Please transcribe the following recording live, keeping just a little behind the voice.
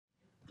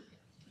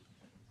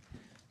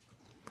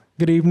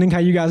Good evening. How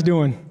you guys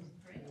doing?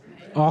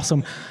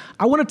 Awesome.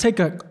 I want to take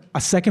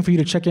a second for you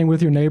to check in with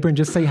your neighbor and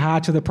just say hi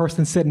to the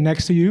person sitting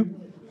next to you.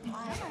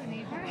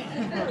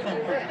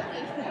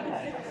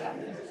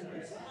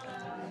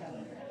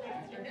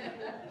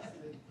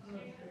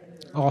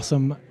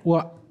 Awesome.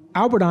 Well,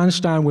 Albert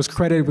Einstein was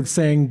credited with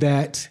saying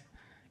that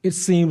it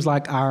seems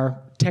like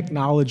our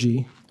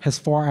technology has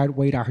far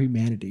outweighed our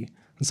humanity.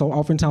 And so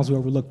oftentimes we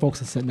overlook folks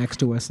that sit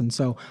next to us. And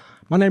so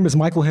my name is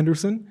Michael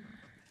Henderson,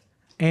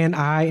 and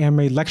I am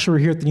a lecturer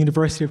here at the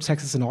University of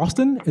Texas in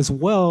Austin, as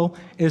well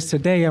as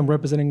today I'm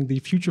representing the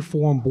Future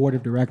Forum Board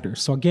of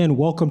Directors. So again,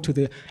 welcome to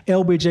the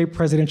LBJ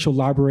Presidential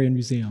Library and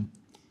Museum.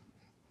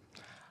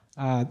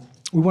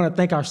 We want to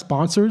thank our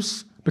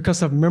sponsors.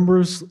 Because of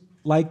members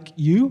like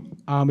you,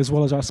 as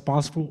well as our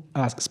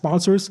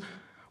sponsors,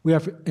 we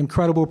have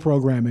incredible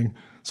programming.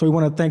 So we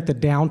want to thank the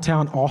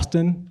Downtown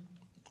Austin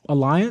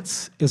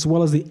Alliance, as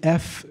well as the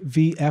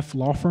FVF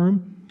Law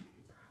Firm.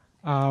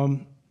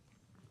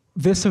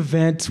 This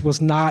event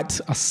was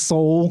not a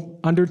sole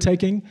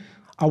undertaking.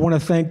 I want to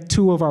thank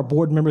two of our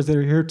board members that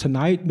are here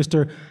tonight,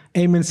 Mr.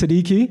 Ayman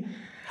Siddiqui,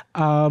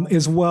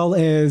 as well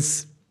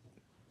as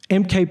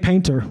MK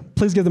Painter.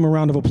 Please give them a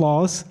round of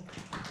applause.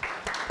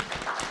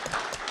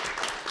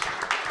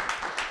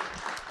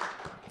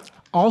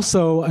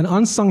 Also, an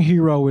unsung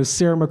hero is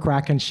Sarah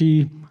McCracken.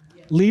 She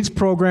leads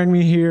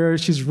programming here.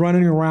 She's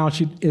running around.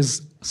 She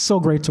is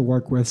so great to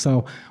work with.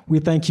 So we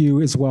thank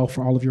you as well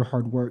for all of your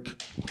hard work.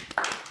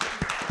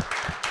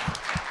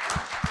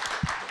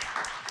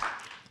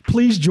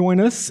 Please join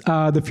us.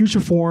 The Future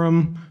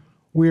Forum,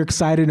 we're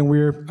excited and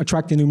we're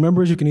attracting new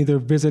members. You can either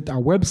visit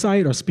our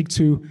website or speak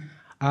to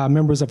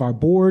members of our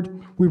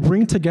board. We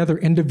bring together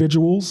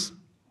individuals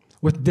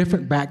with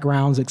different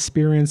backgrounds,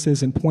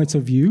 experiences, and points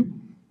of view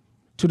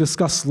to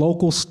discuss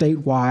local,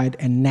 statewide,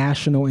 and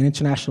national and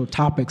international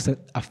topics that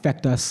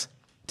affect us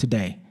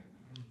today.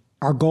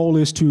 Our goal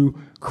is to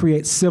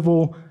create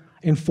civil,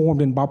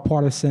 informed, and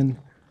bipartisan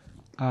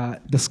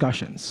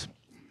discussions.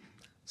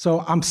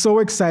 So I'm so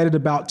excited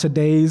about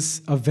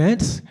today's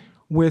event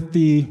with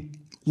the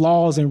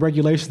laws and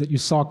regulations that you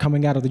saw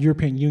coming out of the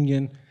European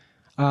Union,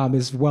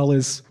 as well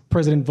as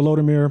President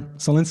Volodymyr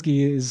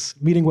Zelensky is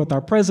meeting with our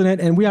president,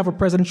 and we have a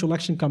presidential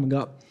election coming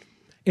up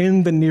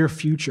in the near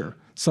future.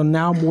 So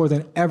now more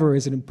than ever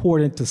is it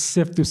important to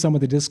sift through some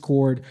of the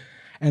discord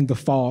and the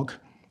fog.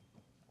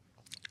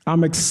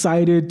 I'm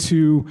excited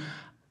to,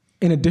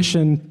 in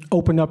addition,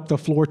 open up the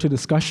floor to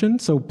discussion.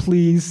 So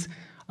please,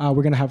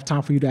 we're gonna have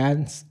time for you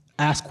to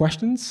ask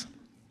questions.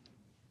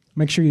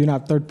 Make sure you're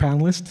not third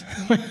panelist.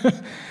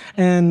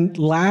 And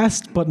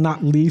last but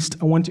not least,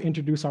 I want to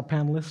introduce our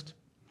panelists.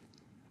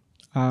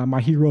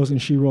 My heroes and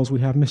sheroes, we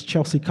have Ms.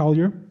 Chelsea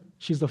Collier.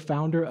 She's the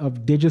founder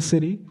of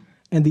Digi.City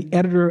and the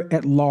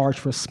editor-at-large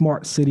for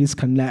Smart Cities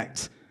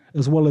Connect,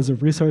 as well as a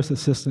research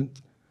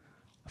assistant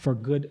for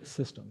Good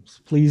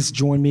Systems. Please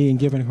join me in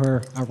giving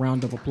her a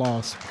round of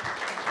applause.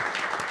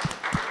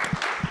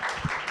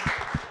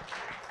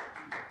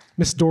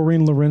 Ms.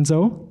 Doreen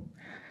Lorenzo.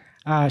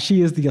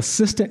 She is the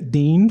Assistant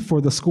Dean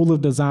for the School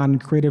of Design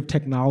and Creative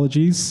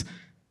Technologies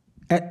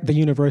at the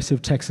University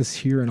of Texas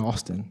here in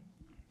Austin.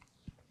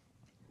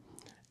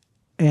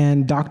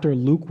 And Dr.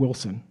 Luke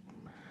Wilson.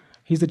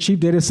 He's the Chief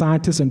Data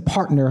Scientist and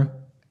Partner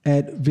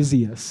at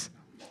Vizias.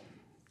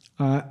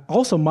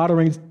 Also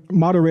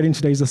moderating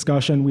today's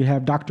discussion, we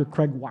have Dr.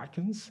 Craig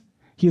Watkins.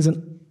 He is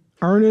an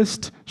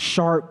Ernest,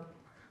 Sharpe,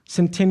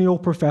 Centennial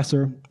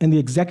professor and the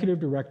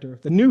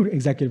new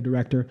executive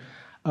director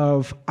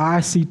of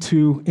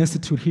IC2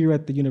 Institute here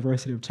at the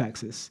University of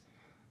Texas.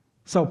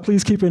 So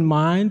please keep in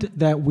mind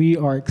that we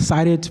are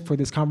excited for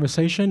this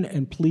conversation,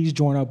 and please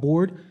join our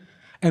board.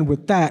 And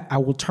with that, I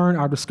will turn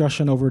our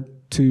discussion over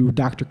to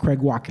Dr. Craig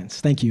Watkins.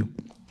 Thank you.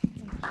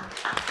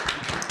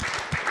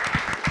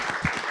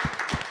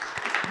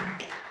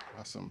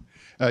 Awesome.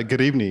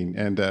 Good evening.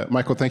 And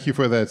Michael, thank you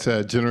for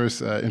that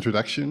generous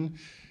introduction.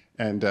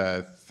 And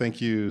thank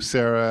you,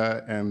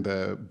 Sarah, and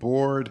the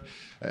board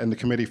and the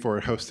committee for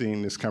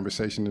hosting this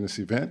conversation in this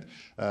event.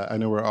 I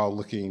know we're all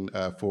looking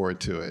forward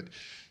to it.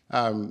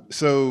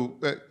 So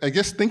I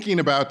guess thinking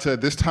about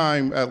this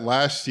time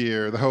last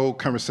year, the whole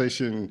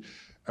conversation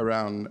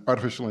around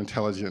artificial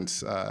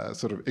intelligence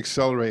sort of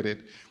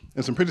accelerated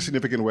in some pretty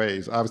significant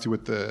ways, obviously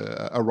with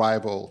the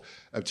arrival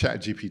of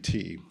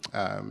ChatGPT.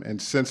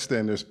 And since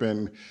then, there's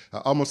been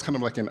almost kind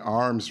of like an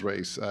arms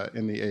race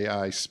in the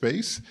AI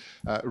space,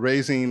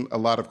 raising a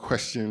lot of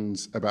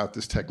questions about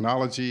this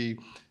technology,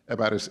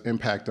 about its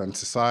impact on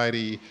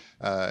society,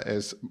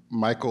 as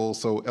Michael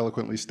so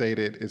eloquently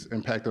stated, its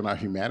impact on our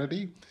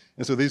humanity.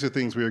 And so these are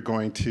things we are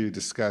going to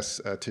discuss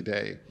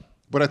today.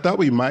 What I thought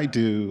we might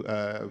do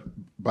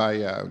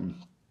by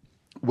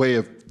way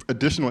of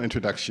additional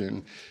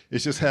introduction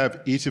is just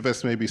have each of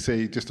us maybe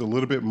say just a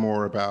little bit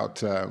more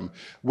about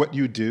what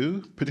you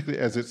do, particularly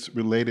as it's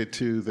related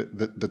to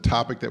the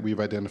topic that we've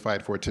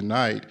identified for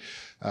tonight,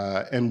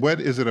 and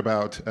what is it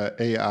about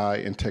AI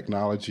and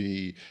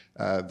technology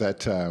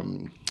that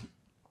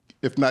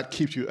if not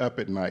keeps you up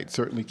at night,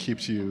 certainly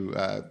keeps you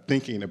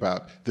thinking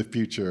about the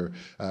future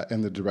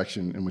and the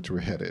direction in which we're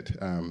headed.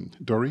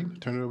 Doreen,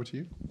 turn it over to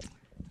you.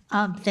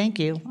 Thank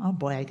you. Oh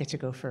boy, I get to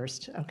go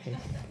first. Okay.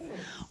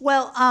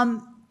 Well,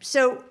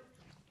 so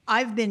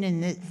I've been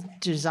in the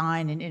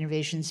design and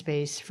innovation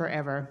space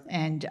forever,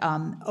 and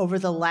over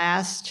the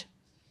last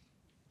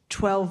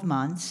 12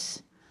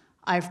 months,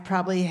 I've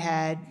probably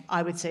had,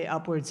 I would say,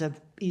 upwards of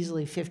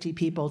easily 50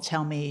 people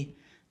tell me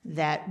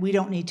that we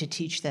don't need to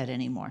teach that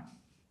anymore,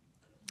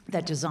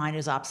 that design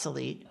is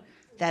obsolete,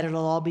 that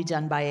it'll all be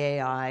done by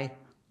AI,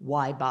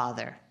 why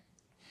bother?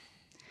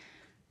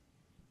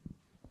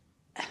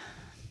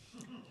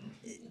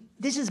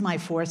 This is my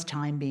fourth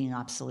time being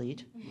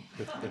obsolete.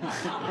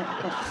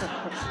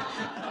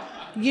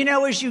 You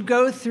know, as you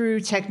go through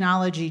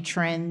technology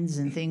trends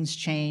and things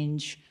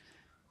change,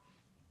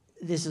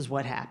 this is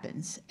what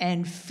happens.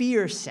 And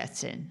fear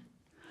sets in.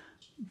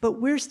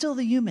 But we're still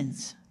the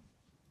humans.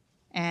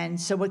 And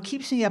so what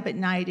keeps me up at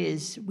night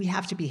is we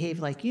have to behave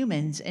like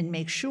humans and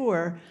make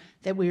sure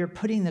that we are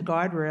putting the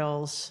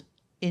guardrails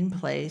in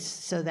place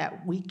so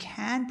that we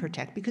can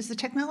protect. Because the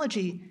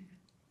technology,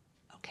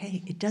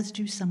 okay, it does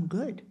do some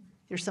good.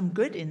 There's some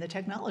good in the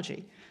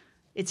technology.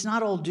 It's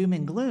not all doom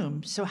and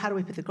gloom. So how do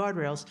we put the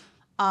guardrails?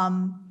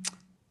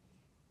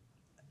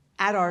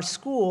 At our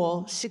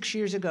school, 6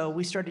 years ago,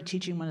 we started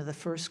teaching one of the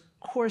first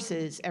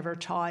courses ever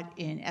taught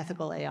in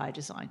ethical AI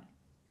design.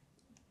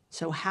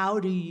 So how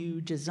do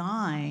you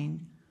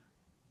design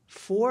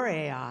for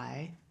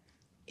AI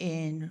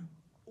in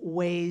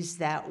ways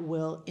that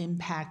will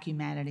impact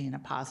humanity in a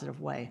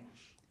positive way?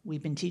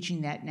 We've been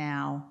teaching that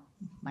now.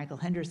 Michael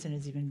Henderson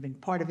has even been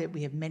part of it.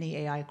 We have many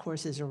AI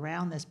courses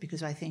around this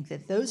because I think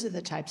that those are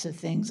the types of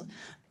things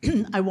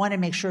I want to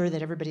make sure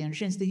that everybody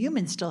understands. The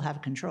humans still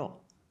have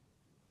control.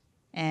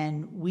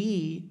 And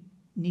we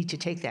need to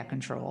take that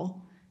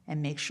control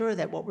and make sure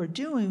that what we're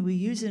doing, we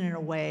use it in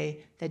a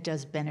way that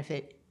does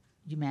benefit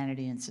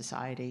humanity and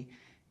society.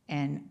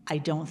 And I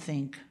don't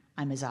think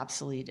I'm as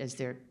obsolete as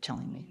they're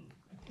telling me.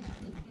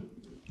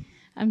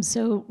 I'm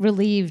so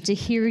relieved to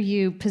hear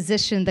you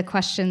position the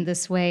question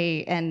this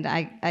way, and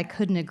I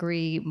couldn't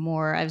agree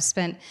more. I've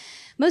spent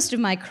most of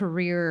my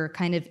career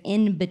kind of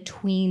in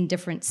between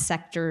different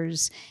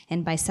sectors,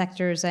 and by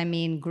sectors I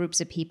mean groups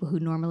of people who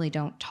normally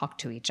don't talk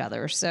to each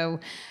other. So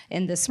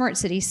in the smart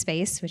city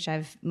space, which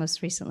I've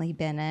most recently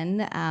been in,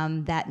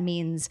 that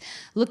means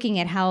looking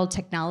at how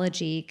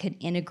technology could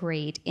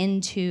integrate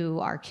into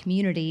our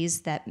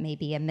communities, that may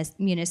be a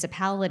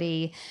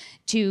municipality,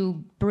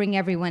 to bring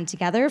everyone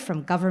together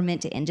from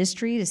government to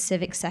industry to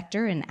civic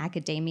sector and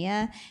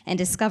academia, and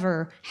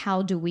discover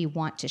how do we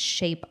want to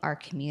shape our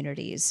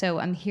communities. So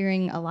I'm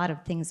hearing a lot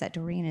of things that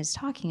Doreen is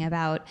talking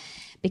about,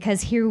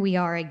 because here we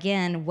are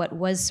again, what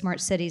was smart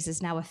cities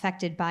is now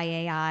affected by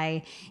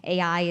AI.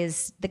 AI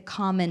is the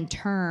common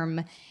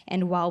term,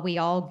 and while we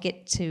all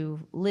get to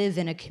live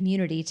in a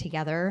community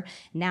together,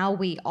 now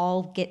we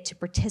all get to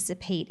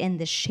participate in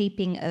the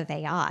shaping of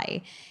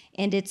AI.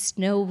 And it's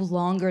no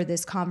longer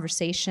this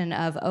conversation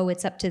of, oh,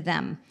 it's up to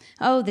them.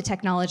 Oh, the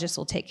technologists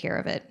will take care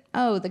of it.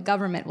 Oh, the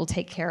government will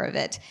take care of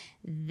it.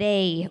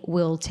 They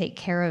will take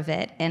care of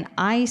it. And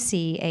I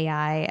see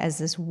AI as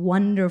this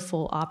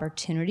wonderful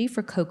opportunity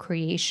for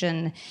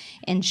co-creation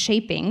and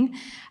shaping,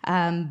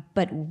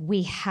 but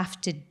we have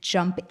to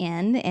jump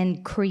in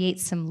and create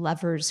some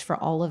levers for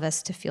all of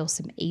us to feel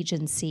some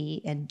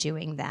agency in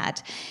doing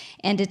that.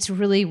 And it's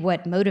really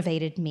what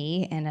motivated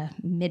me in a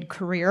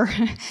mid-career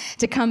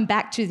to come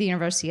back to the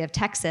University of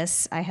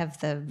Texas. I have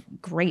the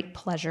great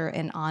pleasure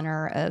and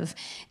honor of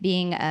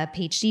being a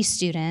PhD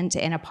student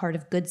and a part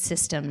of Good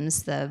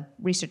Systems. The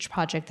research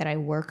project that I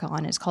work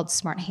on is called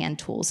Smart Hand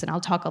Tools, and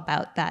I'll talk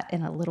about that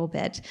in a little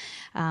bit.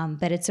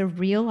 But it's a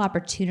real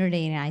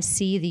opportunity, and I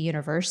see the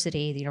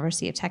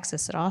University of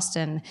Texas at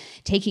Austin,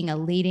 taking a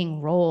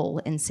leading role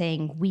in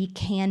saying we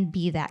can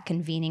be that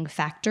convening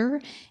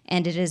factor,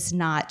 and it is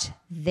not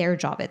their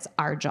job, it's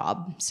our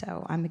job.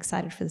 So I'm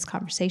excited for this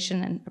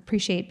conversation and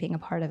appreciate being a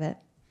part of it.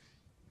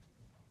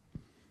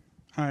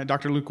 Hi,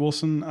 Dr. Luke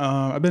Wilson.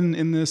 I've been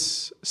in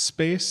this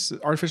space,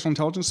 artificial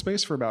intelligence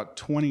space, for about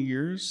 20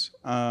 years.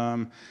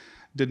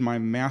 Did my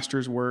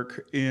master's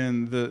work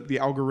in the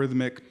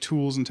algorithmic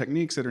tools and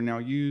techniques that are now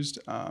used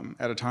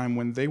at a time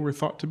when they were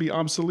thought to be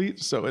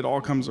obsolete, so it all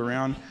comes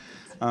around.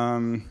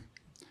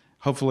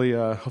 Hopefully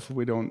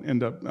we don't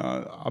end up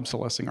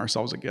obsolescing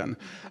ourselves again.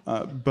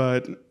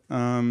 But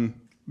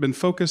been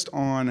focused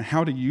on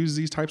how to use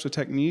these types of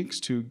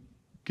techniques to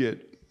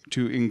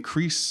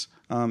increase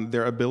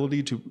their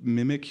ability to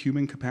mimic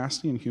human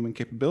capacity and human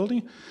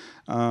capability.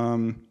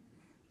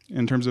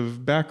 In terms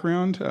of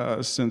background,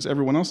 since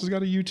everyone else has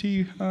got a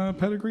UT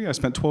pedigree, I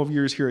spent 12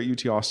 years here at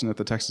UT Austin at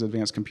the Texas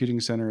Advanced Computing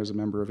Center as a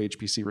member of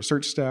HPC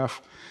research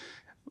staff,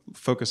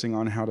 focusing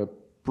on how to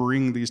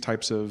bring these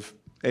types of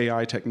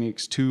AI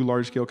techniques to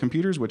large-scale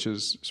computers, which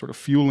is sort of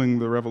fueling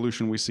the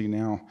revolution we see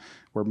now,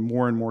 where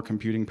more and more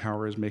computing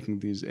power is making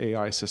these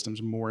AI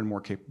systems more and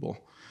more capable.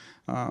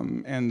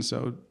 And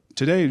so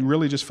today,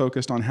 really just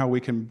focused on how we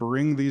can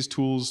bring these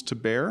tools to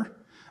bear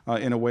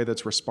in a way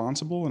that's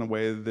responsible, in a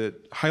way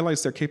that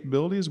highlights their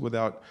capabilities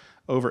without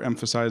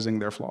overemphasizing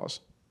their flaws.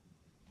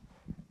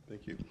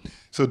 Thank you.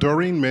 So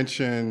Doreen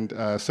mentioned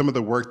some of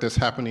the work that's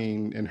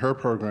happening in her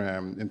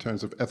program in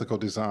terms of ethical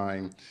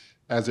design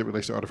as it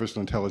relates to artificial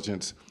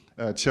intelligence.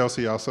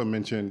 Chelsea also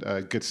mentioned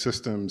good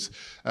systems.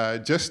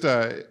 Just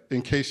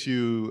in case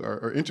you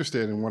are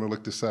interested and want to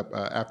look this up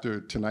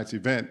after tonight's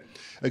event,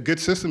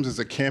 Good Systems is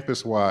a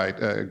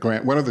campus-wide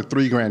grant, one of the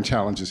 3 grand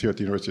challenges here at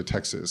the University of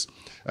Texas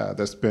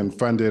that's been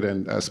funded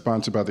and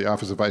sponsored by the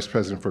Office of Vice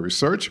President for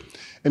Research.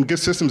 And Good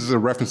Systems is a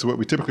reference to what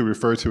we typically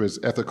refer to as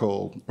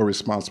ethical or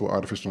responsible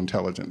artificial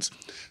intelligence.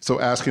 So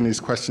asking these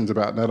questions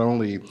about not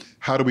only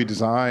how do we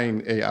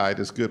design AI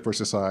that's good for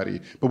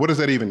society, but what does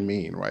that even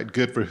mean, right?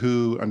 Good for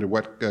who, under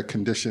what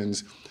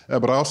conditions,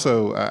 but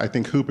also I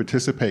think who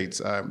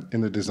participates in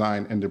the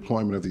design and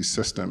deployment of these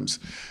systems.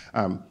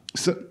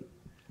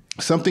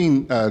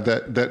 Something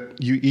that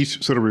you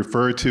each sort of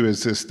refer to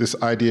is this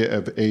idea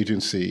of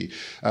agency.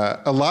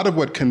 A lot of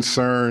what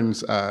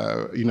concerns,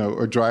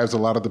 or drives a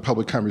lot of the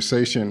public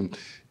conversation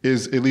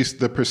is at least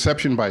the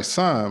perception by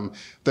some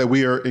that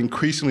we are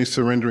increasingly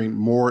surrendering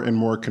more and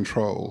more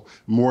control,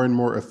 more and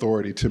more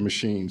authority to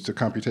machines, to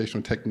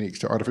computational techniques,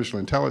 to artificial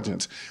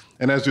intelligence.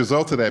 And as a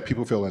result of that,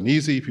 people feel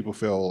uneasy, people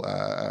feel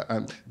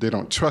they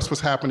don't trust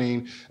what's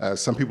happening.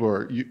 Some people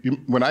are,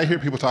 when I hear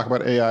people talk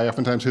about AI, I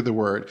oftentimes hear the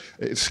word,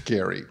 it's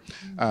scary.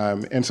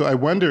 And so I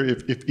wonder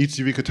if each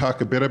of you could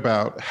talk a bit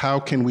about how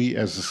can we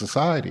as a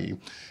society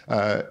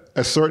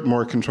assert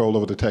more control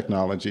over the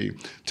technology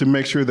to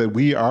make sure that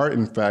we are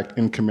in fact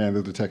in command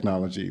of the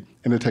technology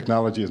and the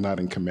technology is not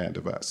in command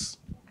of us.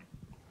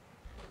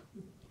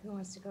 Who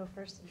wants to go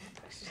first in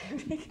that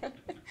question?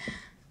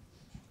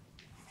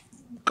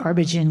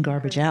 Garbage in,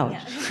 garbage out.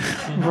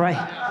 Yeah.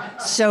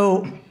 Right.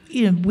 So,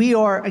 we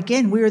are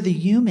the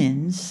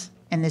humans,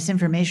 and this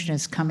information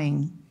is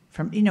coming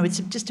from, it's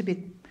just a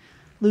big,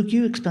 Luke,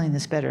 you explain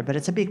this better, but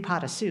it's a big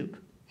pot of soup,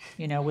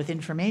 with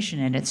information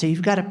in it. So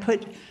you've got to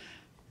put,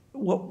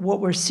 what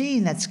we're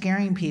seeing that's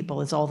scaring people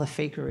is all the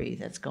fakery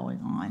that's going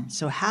on.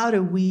 So how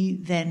do we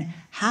then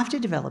have to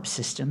develop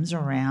systems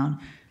around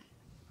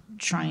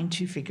trying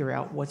to figure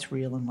out what's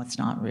real and what's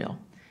not real?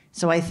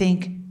 So I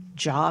think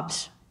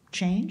jobs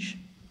change.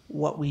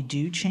 What we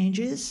do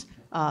changes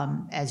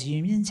as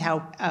humans,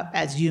 how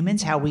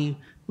we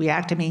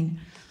act. I mean,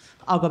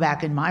 I'll go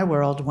back in my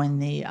world when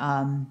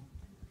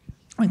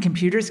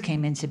computers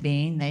came into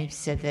being, they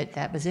said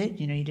that was it.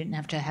 You didn't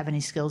have to have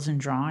any skills in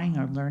drawing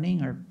or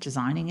learning or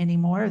designing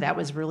anymore. That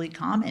was really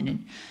common.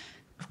 And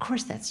of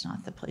course, that's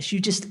not the place.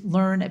 You just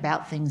learn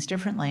about things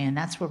differently. And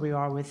that's where we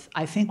are with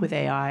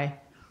AI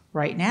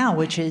right now,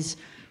 which is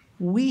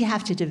we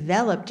have to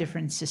develop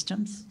different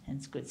systems,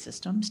 hence good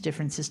systems,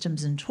 different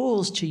systems and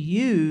tools to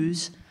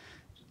use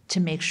to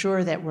make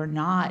sure that we're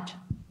not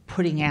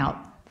putting out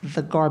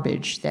the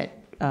garbage that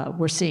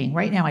we're seeing.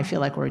 Right now, I feel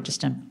like we're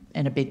just in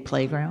a big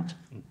playground.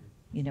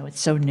 It's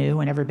so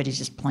new and everybody's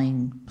just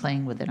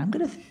playing with it. I'm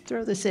going to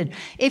throw this in.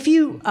 If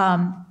you,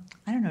 I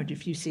don't know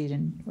if you see it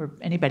or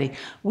anybody,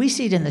 we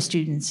see it in the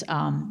students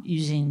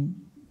using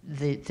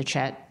the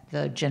chat,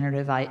 the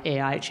generative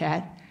AI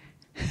chat.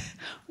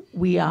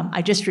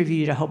 I just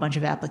reviewed a whole bunch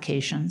of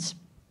applications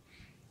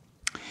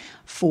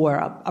for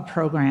a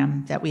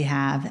program that we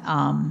have.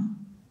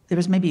 There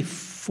was maybe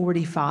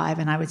 45,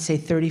 and I would say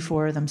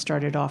 34 of them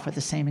started off with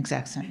the same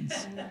exact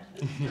sentence.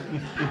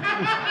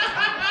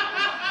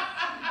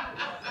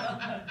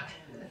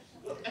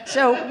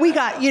 So we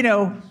got, you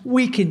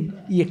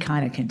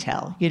kind of can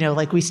tell,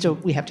 like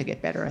we have to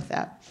get better at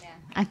that.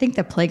 I think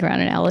the playground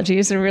analogy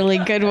is a really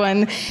good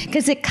one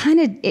because it kind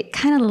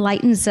of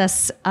lightens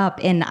us up,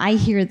 and I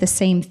hear the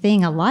same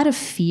thing. A lot of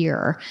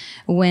fear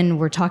when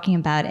we're talking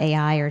about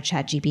AI or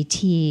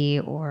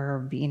ChatGPT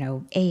or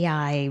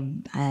AI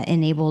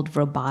enabled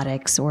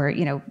robotics or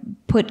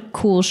put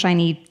cool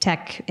shiny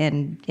tech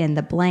in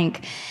the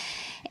blank.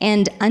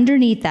 And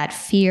underneath that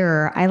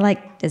fear, I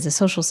like, as a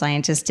social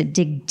scientist, to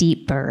dig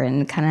deeper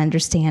and kind of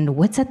understand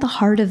what's at the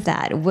heart of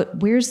that.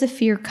 Where's the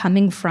fear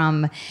coming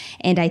from?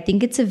 And I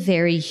think it's a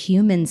very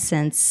human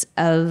sense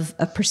of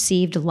a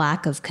perceived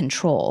lack of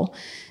control.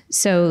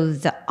 So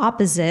the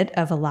opposite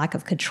of a lack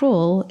of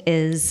control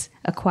is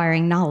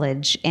acquiring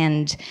knowledge.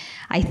 And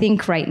I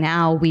think right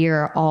now we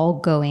are all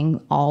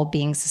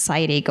being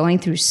society, going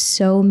through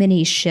so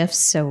many shifts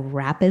so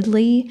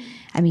rapidly.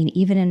 I mean,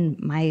 even in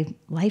my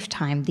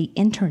lifetime, the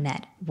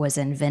internet was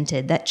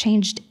invented. That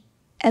changed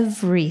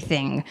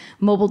everything.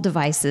 Mobile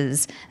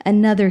devices,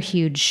 another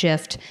huge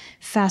shift.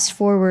 Fast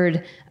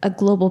forward, a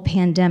global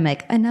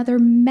pandemic, another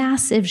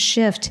massive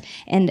shift.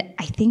 And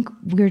I think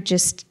we're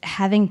just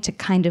having to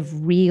kind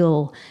of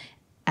reel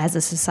as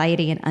a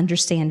society and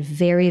understand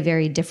very,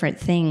 very different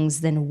things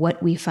than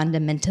what we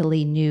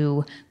fundamentally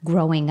knew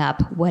growing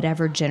up,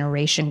 whatever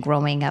generation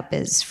growing up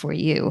is for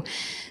you.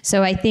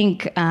 So I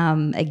think,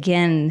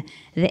 again,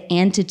 the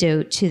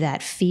antidote to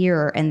that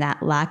fear and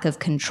that lack of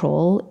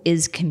control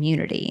is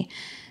community.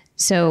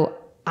 So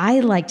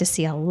I like to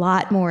see a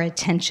lot more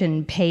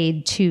attention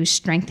paid to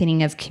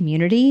strengthening of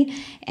community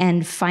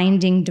and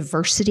finding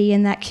diversity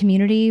in that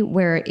community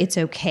where it's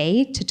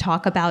okay to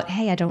talk about,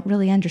 hey, I don't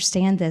really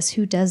understand this.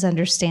 Who does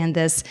understand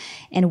this?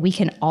 And we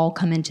can all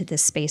come into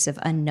this space of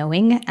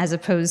unknowing as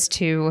opposed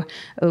to,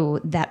 oh,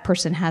 that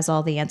person has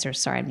all the answers.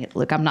 Sorry,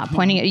 look, I'm not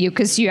pointing at you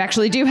because you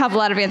actually do have a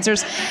lot of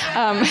answers.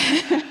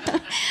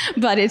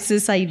 But it's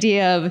this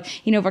idea of,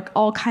 we're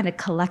all kind of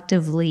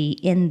collectively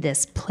in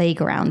this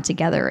playground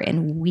together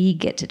and we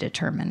get to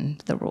determine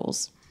the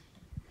rules.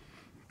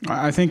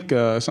 I think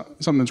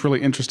something that's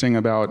really interesting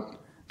about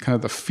kind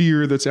of the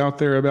fear that's out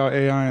there about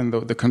AI and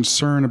the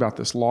concern about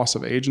this loss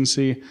of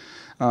agency.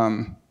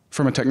 From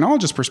a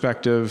technologist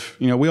perspective,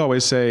 we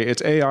always say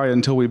it's AI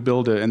until we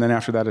build it, and then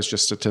after that it's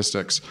just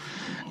statistics.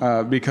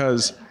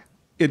 Because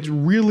it's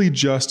really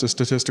just a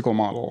statistical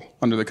model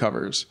under the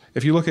covers.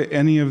 If you look at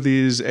any of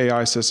these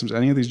AI systems,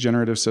 any of these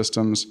generative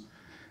systems,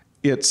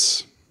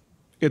 it's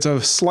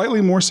a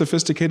slightly more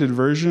sophisticated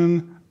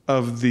version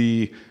of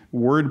the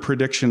word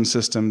prediction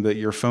system that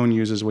your phone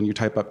uses when you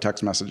type up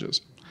text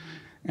messages.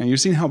 And you've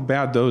seen how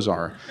bad those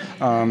are.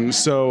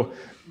 So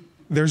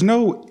there's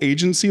no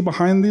agency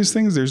behind these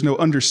things. There's no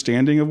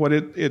understanding of what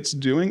it's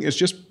doing. It's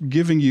just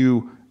giving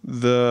you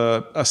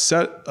a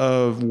set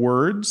of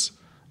words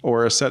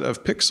or a set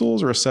of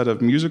pixels or a set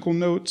of musical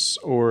notes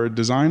or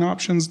design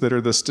options that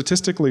are the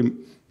statistically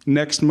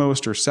next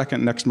most or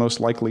second next most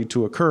likely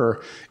to occur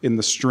in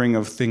the string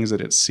of things that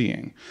it's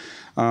seeing.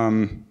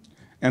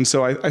 And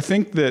so I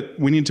think that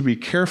we need to be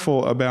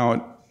careful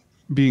about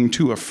being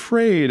too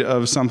afraid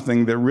of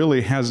something that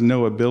really has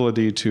no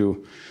ability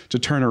to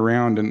turn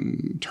around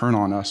and turn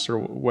on us or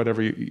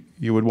whatever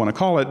you would want to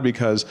call it,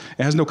 because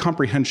it has no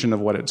comprehension of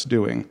what it's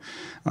doing.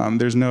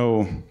 There's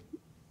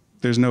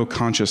no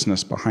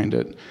consciousness behind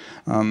it.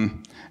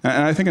 And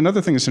I think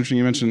another thing that's interesting,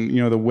 you mentioned,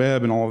 the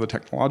web and all of the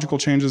technological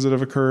changes that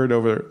have occurred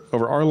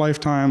over our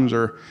lifetimes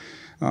or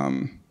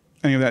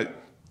any of that.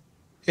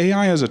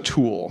 AI as a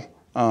tool,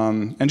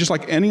 and just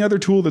like any other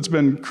tool that's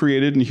been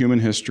created in human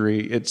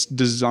history, it's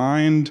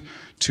designed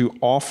to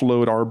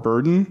offload our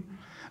burden,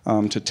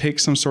 to take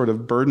some sort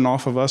of burden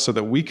off of us so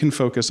that we can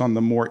focus on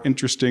the more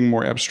interesting,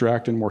 more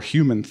abstract, and more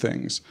human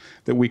things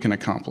that we can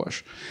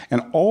accomplish.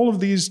 And all of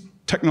these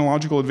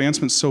technological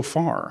advancements so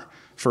far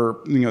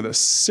for the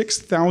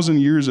 6,000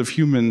 years of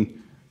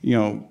human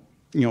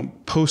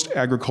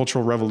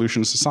post-agricultural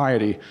revolution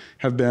society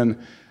have been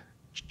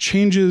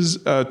changes,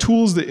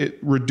 tools that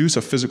reduce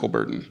a physical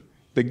burden.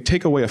 They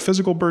take away a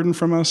physical burden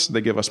from us,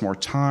 they give us more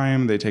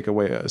time, they take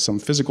away some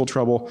physical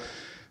trouble.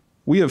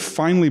 We have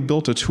finally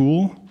built a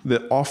tool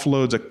that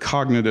offloads a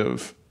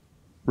cognitive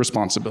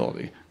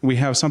responsibility. We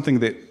have something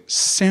that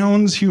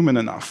sounds human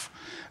enough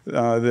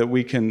that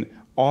we can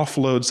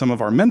offload some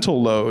of our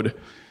mental load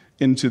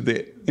into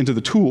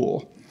the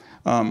tool.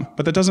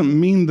 But that doesn't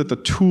mean that the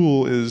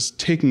tool is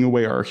taking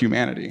away our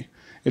humanity.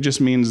 It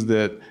just means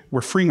that we're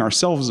freeing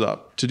ourselves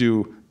up to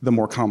do the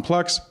more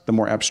complex, the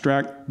more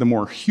abstract, the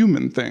more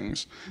human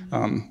things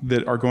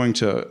that are going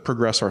to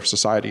progress our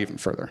society even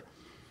further.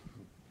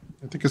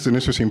 I think it's an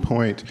interesting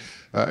point,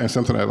 and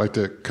something I'd like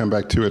to come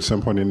back to at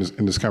some point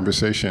in this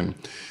conversation.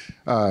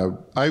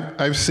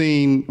 I've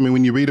seen,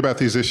 when you read about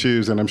these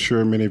issues, and I'm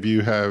sure many of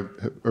you are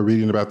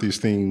reading about these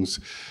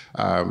things,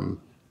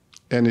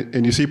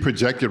 and you see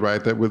projected,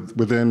 right, that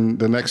within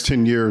the next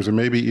 10 years, or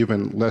maybe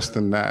even less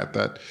than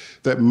that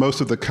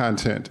most of the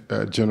content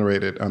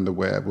generated on the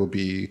web will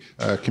be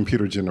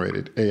computer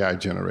generated, AI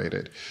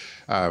generated.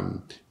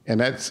 And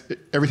that's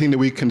everything that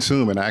we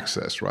consume and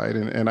access, right?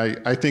 And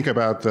I think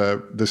about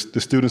the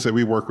students that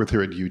we work with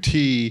here at UT,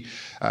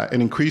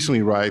 and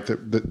increasingly, right,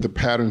 the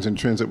patterns and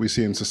trends that we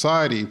see in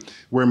society,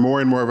 where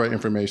more and more of our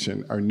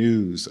information, our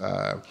news,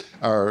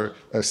 our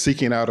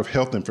seeking out of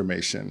health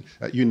information,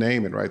 you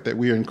name it, right, that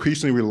we are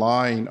increasingly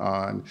relying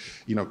on,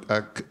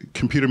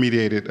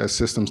 computer-mediated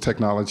systems,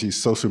 technologies,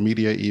 social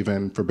media,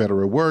 even, for better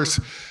or worse.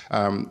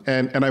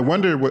 And I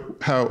wonder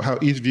how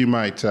each of you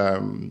might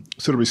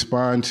sort of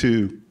respond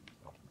to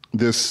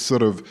this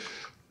sort of,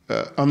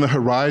 on the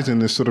horizon,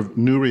 this sort of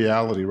new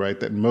reality, right,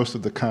 that most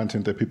of the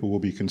content that people will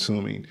be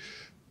consuming,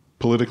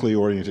 politically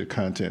oriented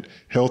content,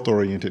 health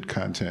oriented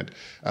content,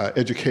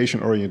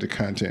 education oriented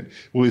content,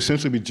 will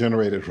essentially be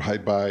generated,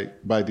 right,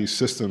 by these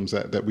systems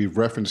that we've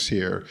referenced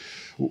here.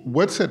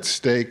 What's at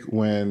stake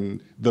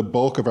when the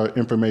bulk of our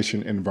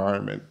information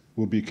environment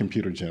will be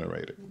computer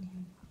generated?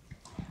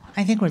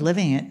 I think we're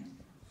living it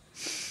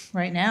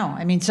right now.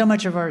 So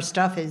much of our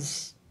stuff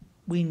is,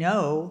 we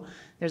know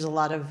there's a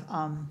lot of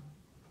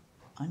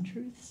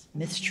untruths,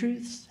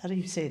 mistruths. How do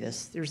you say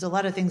this? There's a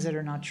lot of things that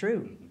are not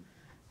true.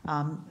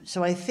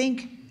 So I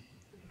think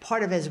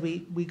part of, as we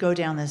go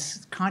down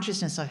this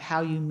consciousness of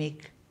how you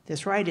make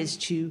this right, is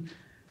to,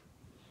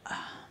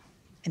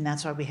 and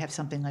that's why we have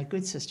something like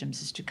Good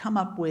Systems, is to come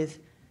up with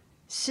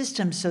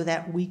systems so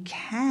that we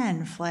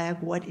can flag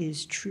what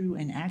is true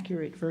and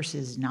accurate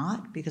versus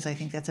not, because I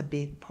think that's a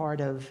big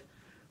part of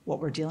what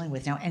we're dealing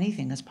with now.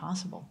 Anything is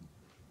possible.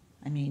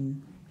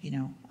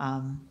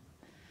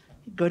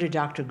 Go to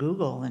Dr.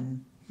 Google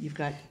and you've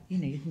got,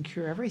 you can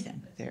cure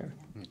everything there,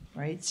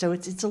 right? So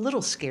it's a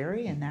little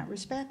scary in that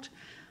respect,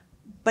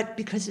 but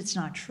because it's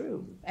not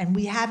true. And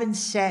we haven't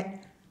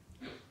set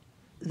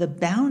the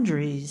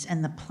boundaries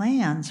and the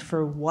plans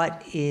for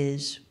what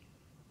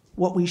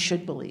we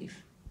should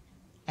believe.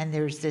 And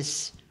there's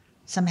this,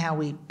 somehow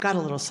we got a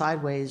little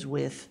sideways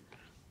with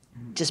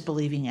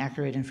disbelieving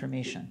accurate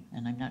information.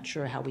 And I'm not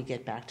sure how we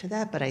get back to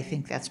that, but I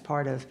think that's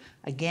part of,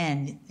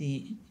 again,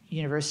 the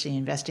university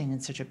investing in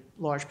such a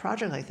large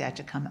project like that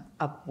to come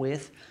up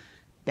with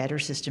better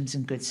systems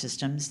and good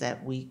systems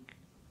that we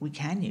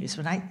can use.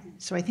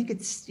 So I think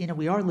it's,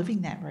 we are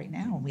living that right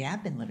now, and we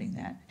have been living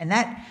that. And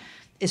that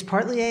is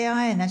partly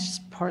AI, and that's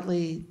just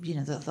partly,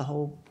 the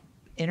whole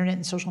internet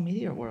and social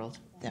media world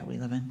that we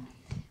live in.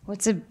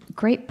 What's a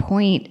great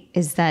point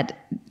is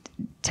that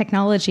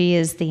technology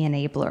is the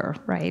enabler,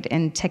 right?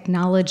 And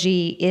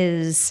technology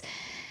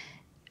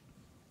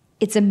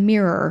it's a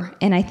mirror,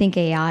 and I think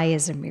AI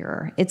is a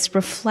mirror. It's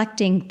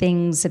reflecting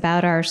things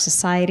about our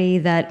society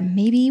that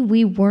maybe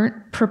we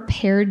weren't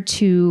prepared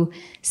to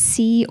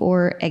see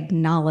or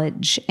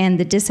acknowledge. And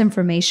the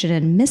disinformation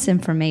and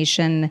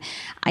misinformation,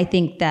 I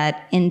think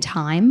that in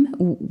time,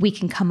 we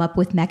can come up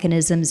with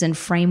mechanisms and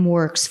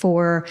frameworks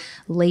for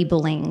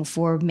labeling,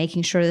 for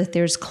making sure that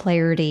there's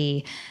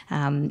clarity,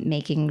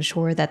 making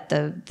sure that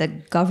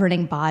the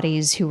governing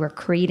bodies who are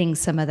creating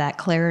some of that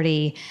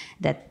clarity,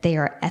 that they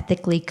are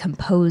ethically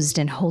composed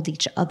and hold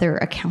each other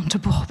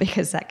accountable,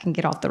 because that can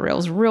get off the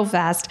rails real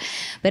fast.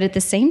 But at the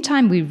same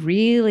time, we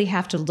really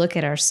have to look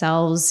at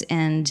ourselves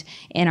and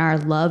in our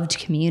loved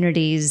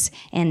communities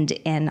and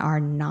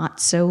our not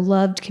so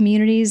loved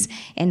communities,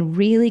 and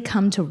really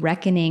come to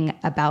reckoning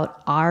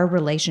about our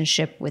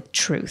relationship with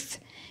truth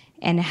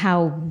and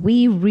how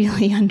we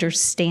really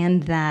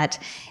understand that,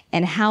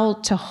 and how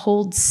to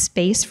hold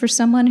space for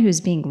someone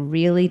who's being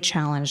really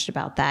challenged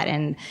about that.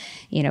 And,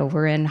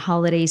 we're in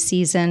holiday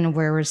season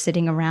where we're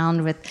sitting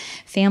around with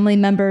family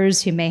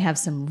members who may have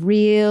some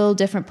real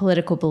different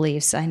political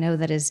beliefs. I know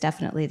that is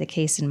definitely the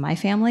case in my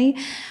family.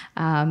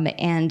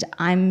 And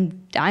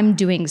I'm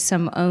doing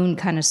some own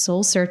kind of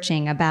soul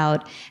searching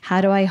about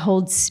how do I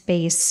hold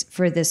space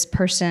for this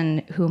person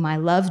whom I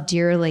love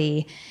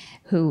dearly,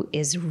 who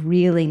is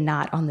really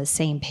not on the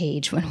same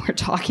page when we're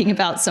talking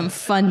about some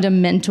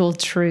fundamental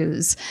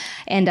truths.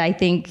 And I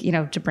think,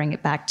 to bring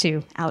it back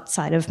to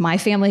outside of my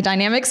family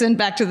dynamics and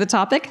back to the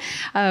topic,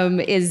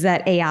 is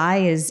that AI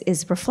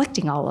is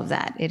reflecting all of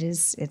that.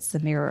 It's the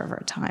mirror of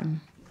our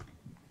time.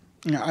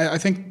 Yeah, I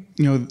think,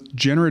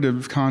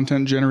 generated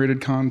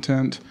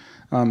content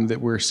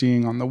that we're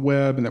seeing on the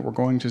web and that we're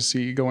going to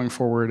see going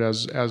forward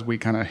as we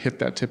kind of hit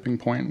that tipping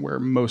point where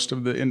most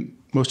of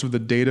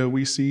the data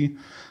we see,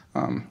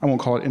 I won't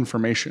call it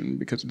information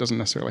because it doesn't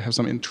necessarily have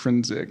some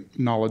intrinsic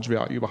knowledge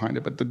value behind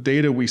it, but the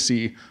data we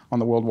see on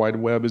the World Wide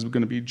Web is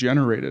going to be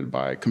generated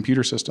by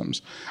computer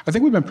systems. I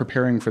think we've been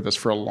preparing for this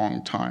for a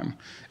long time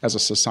as a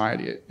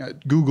society.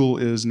 Google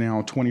is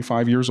now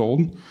 25 years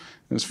old. It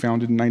was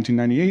founded in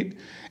 1998,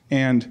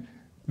 and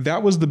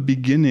that was the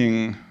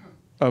beginning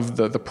of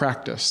the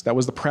practice. That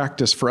was the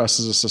practice for us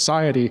as a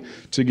society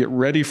to get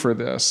ready for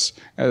this,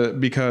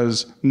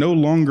 because no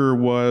longer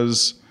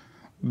was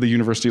the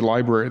university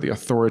library the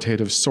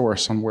authoritative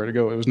source on where to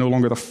go. It was no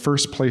longer the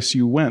first place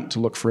you went to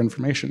look for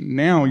information.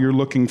 Now you're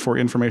looking for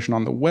information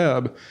on the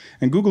web,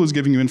 and Google is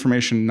giving you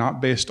information not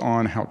based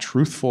on how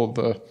truthful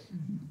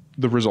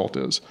the result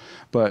is,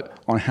 but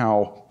on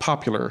how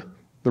popular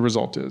the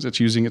result is.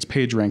 It's using its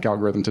PageRank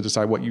algorithm to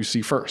decide what you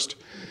see first.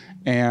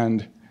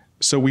 And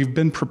so we've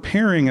been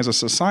preparing as a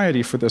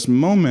society for this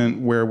moment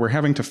where we're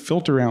having to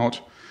filter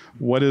out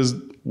what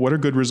are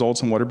good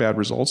results and what are bad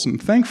results. And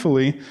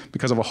thankfully,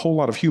 because of a whole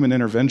lot of human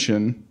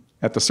intervention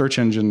at the search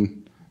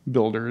engine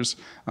builders,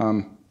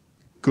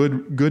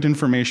 good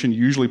information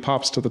usually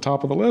pops to the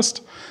top of the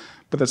list,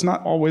 but that's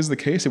not always the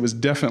case. It was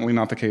definitely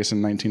not the case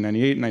in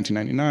 1998,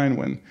 1999,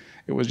 when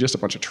it was just a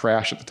bunch of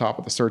trash at the top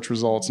of the search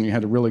results and you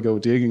had to really go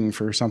digging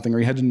for something, or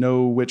you had to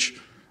know which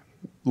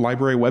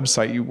library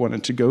website you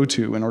wanted to go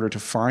to in order to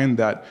find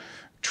that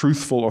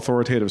truthful,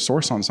 authoritative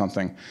source on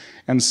something.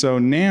 And so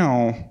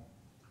now,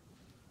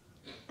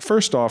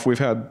 first off, we've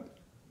had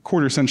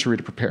quarter century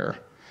to prepare,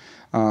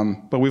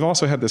 but we've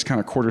also had this kind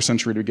of quarter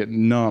century to get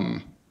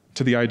numb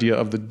to the idea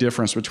of the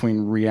difference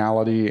between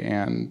reality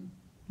and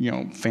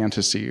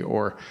fantasy,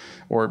 or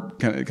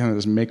kind of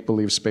this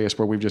make-believe space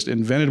where we've just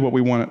invented what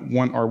we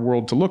want our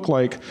world to look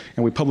like,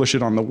 and we publish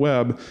it on the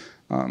web.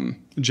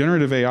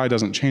 Generative AI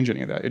doesn't change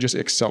any of that. It just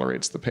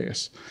accelerates the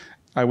pace.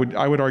 I would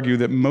argue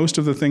that most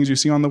of the things you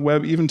see on the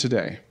web, even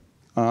today,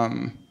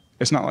 they're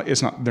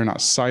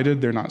not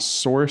cited, they're not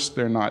sourced,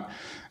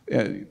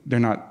 they're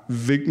not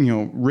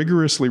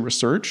rigorously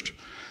researched,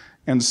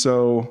 and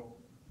so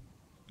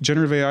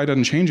generative AI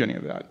doesn't change any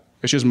of that.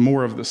 It's just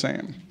more of the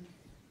same.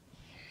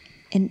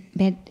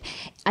 And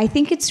I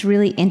think it's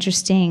really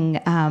interesting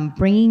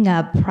bringing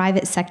up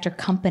private sector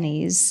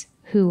companies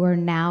who are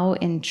now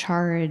in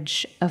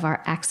charge of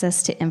our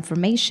access to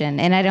information.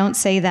 And I don't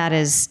say that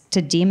as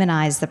to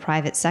demonize the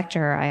private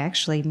sector. I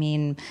actually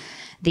mean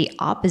the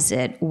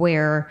opposite,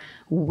 where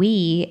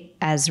we,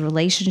 as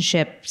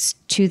relationships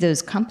to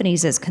those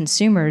companies as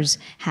consumers,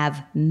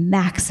 have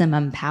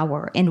maximum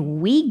power.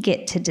 And we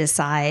get to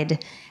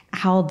decide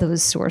how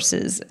those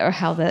sources or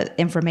how the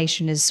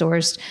information is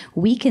sourced.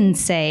 We can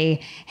say,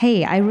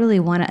 hey, I really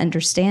want to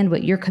understand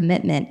what your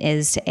commitment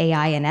is to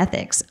AI and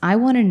ethics. I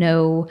want to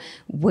know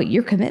what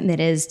your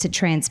commitment is to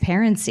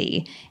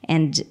transparency.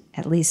 And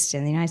at least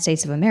in the United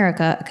States of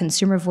America, a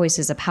consumer voice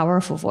is a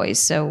powerful voice.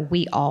 So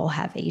we all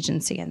have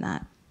agency in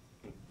that.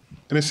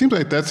 And it seems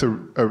like that's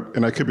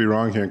and I could be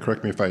wrong here, and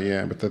correct me if I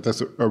am, but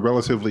that's a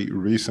relatively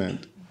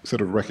recent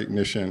sort of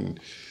recognition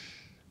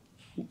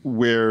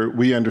where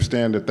we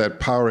understand that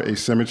power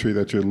asymmetry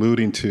that you're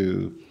alluding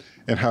to,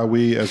 and how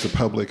we as a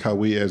public, how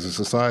we as a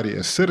society,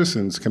 as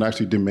citizens, can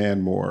actually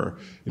demand more,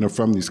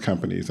 from these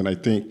companies. And I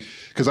think,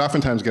 because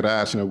oftentimes get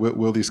asked,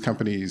 will these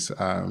companies,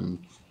 how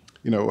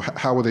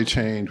will they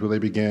change? Will they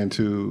begin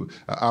to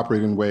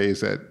operate in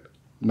ways that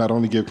not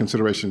only give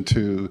consideration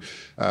to,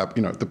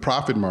 the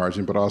profit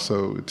margin, but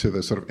also to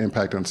the sort of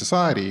impact on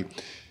society?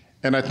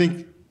 And I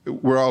think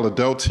we're all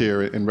adults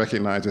here and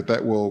recognize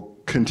that will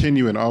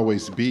continue and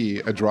always be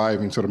a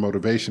driving sort of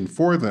motivation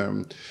for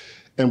them.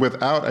 And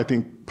without, I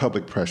think,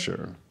 public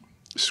pressure,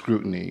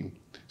 scrutiny,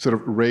 sort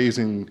of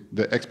raising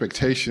the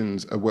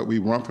expectations of what we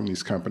want from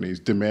these companies,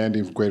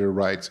 demanding greater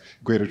rights,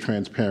 greater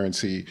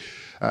transparency,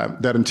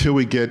 that until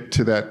we get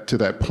to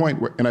that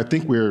point, and I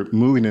think we're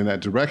moving in that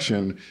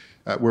direction,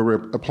 where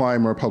we're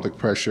applying more public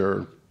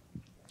pressure,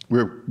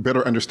 we're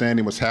better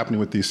understanding what's happening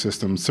with these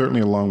systems, certainly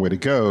a long way to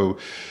go.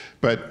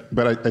 But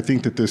I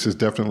think that this is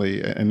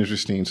definitely an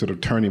interesting sort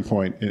of turning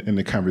point in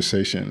the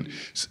conversation.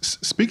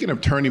 Speaking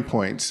of turning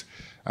points,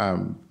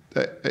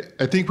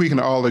 I think we can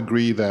all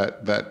agree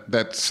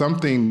that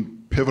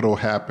something pivotal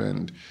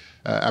happened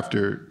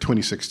after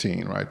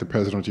 2016, right? The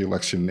presidential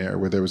election there,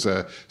 where there was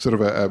a sort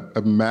of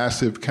a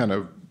massive kind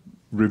of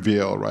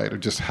reveal, right, of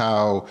just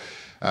how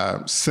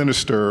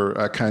sinister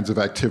kinds of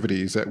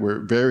activities that were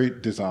very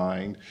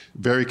designed,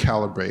 very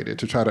calibrated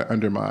to try to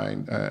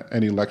undermine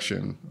an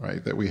election,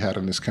 right, that we had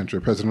in this country,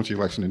 a presidential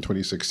election in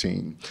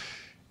 2016.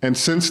 And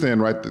since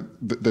then, right,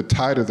 the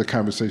tide of the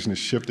conversation has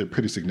shifted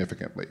pretty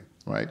significantly,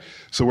 right?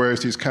 So whereas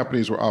these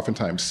companies were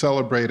oftentimes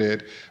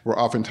celebrated, were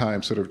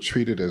oftentimes sort of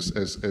treated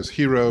as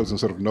heroes and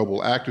sort of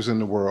noble actors in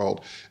the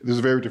world, there's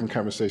a very different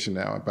conversation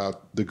now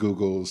about the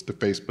Googles, the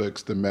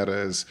Facebooks, the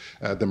Metas,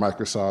 the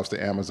Microsofts,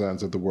 the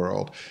Amazons of the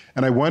world.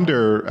 And I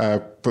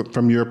wonder,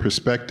 from your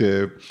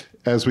perspective,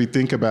 as we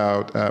think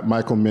about,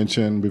 Michael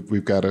mentioned,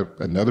 we've got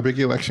another big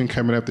election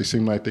coming up. They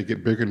seem like they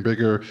get bigger and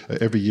bigger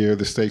every year.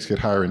 The stakes get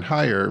higher and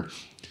higher.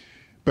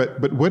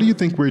 But what do you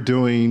think we're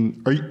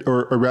doing,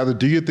 or rather,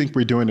 do you think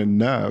we're doing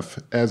enough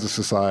as a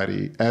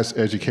society, as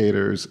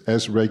educators,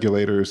 as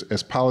regulators,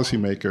 as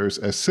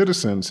policymakers, as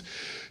citizens,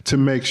 to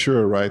make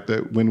sure, right,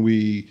 that when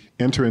we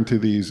enter into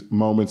these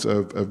moments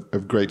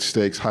of great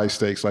stakes, high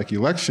stakes, like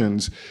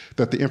elections,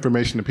 that the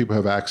information that people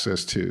have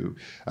access to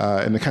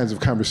and the kinds of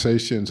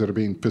conversations that are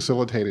being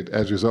facilitated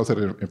as a result of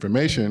that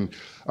information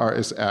are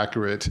as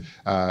accurate,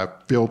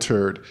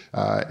 filtered,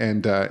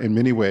 and in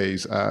many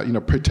ways,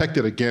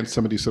 protected against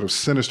some of these sort of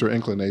sinister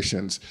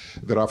inclinations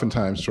that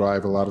oftentimes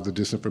drive a lot of the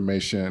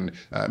disinformation,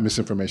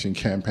 misinformation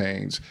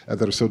campaigns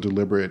that are so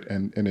deliberate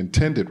and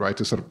intended, right,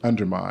 to sort of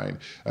undermine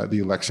the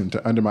election,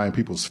 to undermine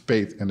people's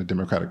faith in the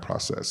democratic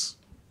process.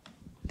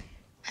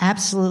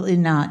 Absolutely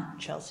not,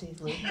 Chelsea.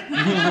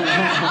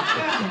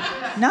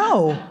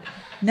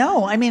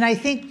 No. I mean, I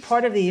think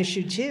part of the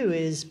issue too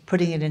is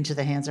putting it into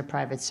the hands of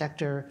private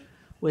sector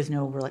with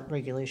no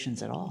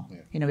regulations at all.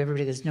 Yeah.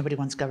 Everybody goes, nobody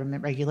wants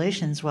government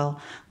regulations. Well,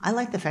 I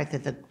like the fact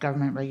that the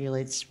government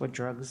regulates what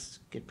drugs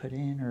get put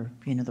in, or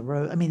the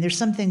road. I mean, there's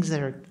some things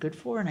that are good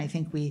for, and I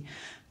think we,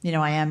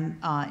 I am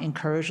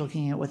encouraged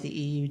looking at what the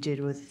EU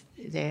did with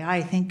the AI.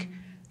 I think,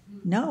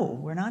 no,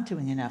 we're not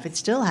doing enough. It's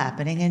still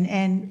happening,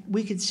 and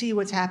we could see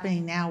what's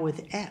happening now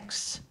with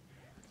X.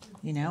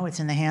 It's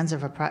in the hands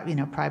of a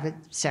private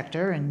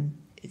sector, and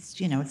it's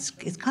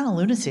kind of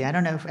lunacy. I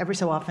don't know if every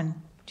so often.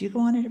 Do you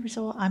go on it every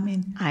so often? I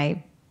mean,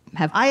 I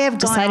have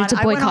decided to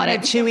boycott I went on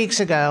it 2 weeks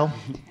ago.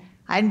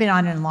 I hadn't been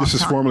on it in a long time. This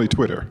is formerly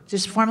Twitter.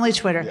 Just formerly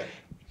Twitter. Yeah.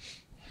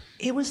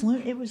 It was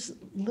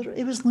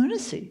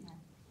lunacy.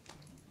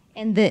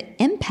 And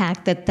the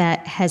impact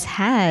that has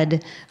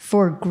had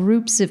for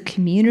groups of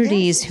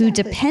communities who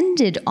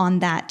depended on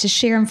that to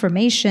share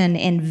information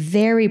in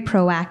very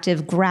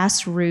proactive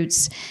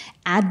grassroots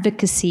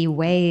advocacy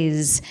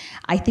ways,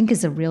 I think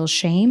is a real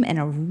shame and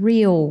a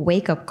real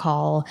wake-up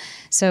call.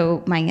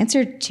 So my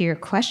answer to your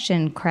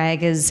question,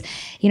 Craig, is,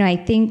 I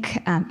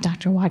think,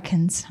 Dr.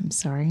 Watkins, I'm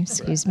sorry,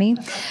 excuse me.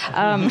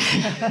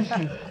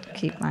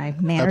 Keep my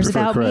manners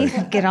about Craig.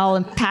 me, get all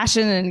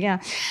impassioned and yeah.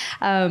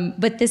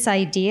 But this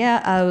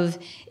idea of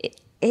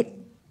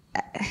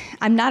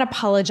I'm not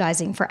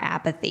apologizing for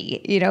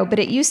apathy, but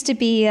it used to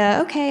be,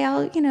 okay,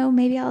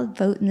 maybe I'll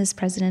vote in this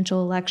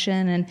presidential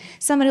election and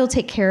somebody will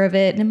take care of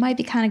it and it might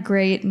be kind of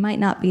great, it might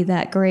not be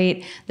that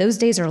great. Those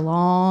days are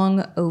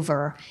long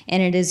over,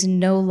 and it is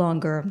no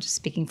longer, I'm just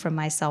speaking from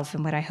myself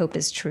and what I hope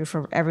is true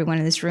for everyone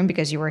in this room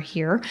because you are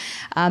here,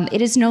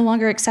 it is no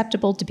longer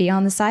acceptable to be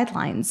on the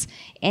sidelines.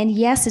 And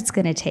yes, it's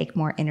going to take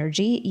more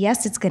energy.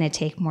 Yes, it's going to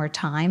take more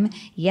time.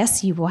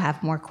 Yes, you will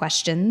have more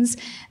questions,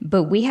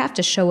 but we have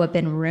to show up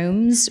in rooms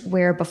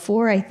where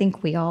before I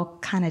think we all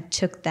kind of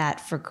took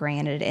that for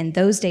granted, and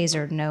those days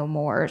are no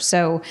more.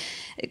 So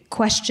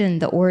question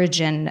the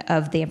origin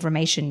of the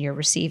information you're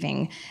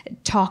receiving.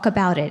 Talk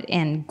about it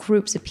in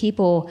groups of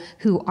people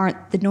who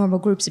aren't the normal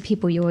groups of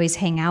people you always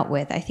hang out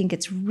with. I think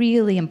it's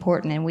really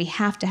important, and we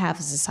have to have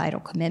a societal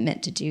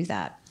commitment to do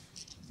that.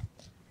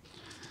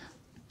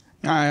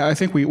 I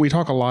think we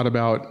talk a lot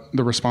about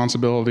the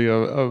responsibility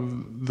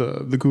of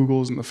the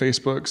Googles and the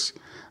Facebooks.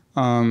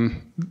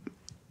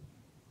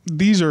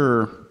 These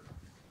are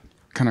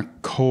kind of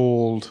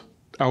cold,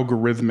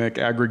 algorithmic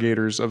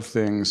aggregators of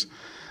things.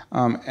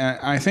 And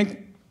I think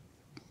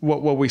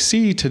what we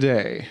see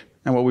today,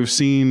 and what we've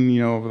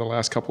seen over the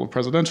last couple of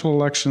presidential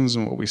elections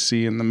and what we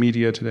see in the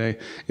media today,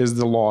 is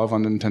the law of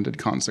unintended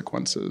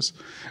consequences.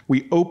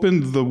 We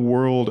opened the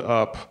world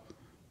up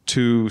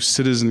to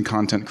citizen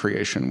content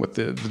creation with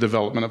the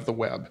development of the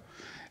web.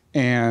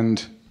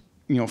 And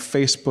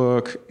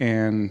Facebook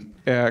and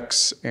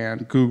X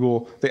and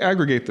Google, they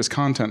aggregate this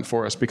content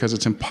for us because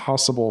it's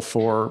impossible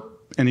for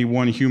any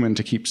one human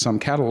to keep some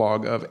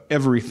catalog of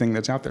everything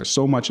that's out there.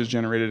 So much is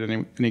generated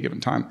at any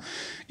given time,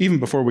 even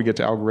before we get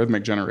to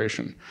algorithmic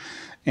generation.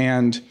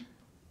 And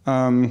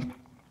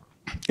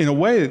in a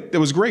way, it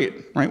was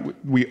great,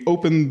 right? We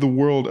opened the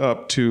world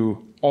up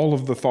to all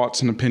of the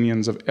thoughts and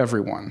opinions of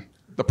everyone.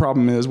 The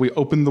problem is we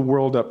opened the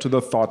world up to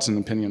the thoughts and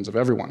opinions of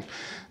everyone.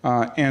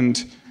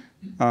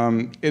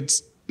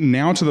 It's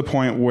now to the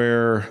point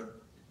where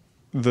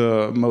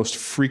the most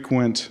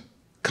frequent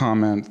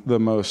comment, the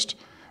most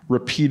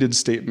repeated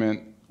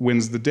statement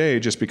wins the day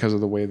just because of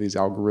the way these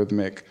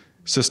algorithmic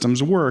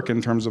systems work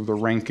in terms of the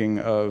ranking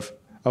of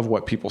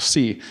what people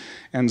see.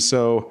 And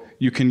so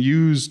you can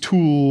use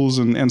tools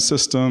and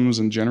systems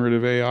and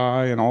generative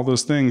AI and all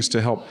those things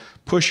to help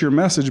push your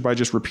message by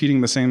just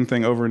repeating the same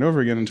thing over and over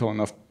again until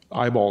enough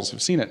eyeballs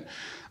have seen it.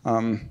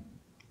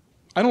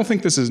 I don't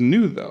think this is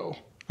new, though.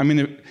 I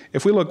mean,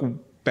 if we look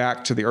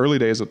back to the early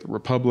days of the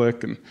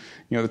Republic and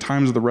the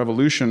times of the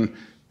Revolution,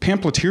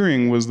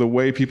 pamphleteering was the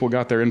way people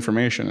got their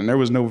information, and there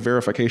was no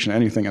verification of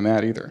anything in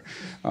that either.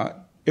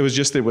 It was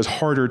just that it was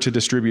harder to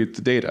distribute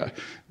the data.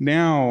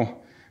 Now,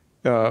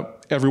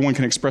 everyone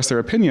can express their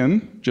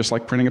opinion, just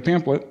like printing a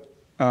pamphlet.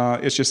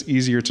 It's just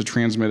easier to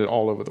transmit it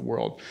all over the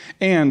world.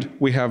 And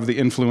we have the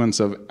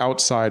influence of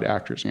outside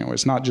actors.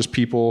 It's not just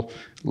people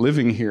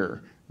living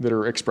here that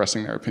are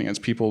expressing their opinions,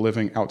 people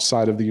living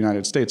outside of the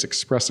United States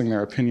expressing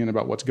their opinion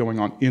about what's going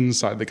on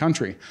inside the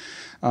country.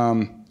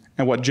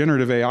 And what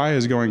generative AI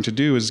is going to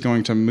do is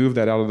going to move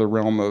that out of the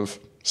realm of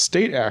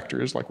state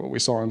actors, like what we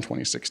saw in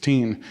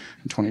 2016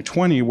 and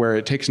 2020, where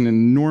it takes an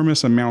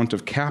enormous amount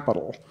of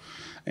capital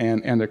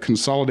and a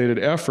consolidated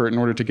effort in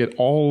order to get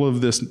all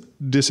of this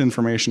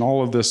disinformation,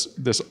 all of this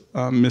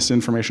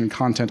misinformation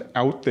content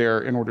out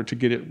there in order to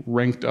get it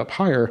ranked up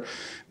higher.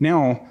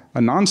 Now, a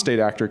non-state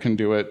actor can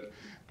do it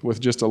with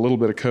just a little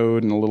bit of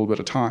code and a little bit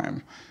of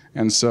time.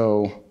 And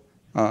so,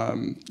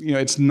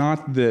 it's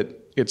not that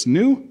it's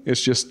new,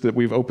 it's just that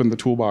we've opened the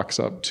toolbox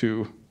up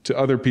to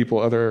other people,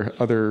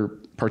 other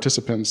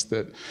participants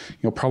that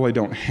probably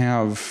don't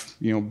have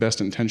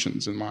best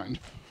intentions in mind.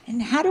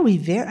 And how do we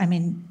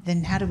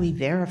how do we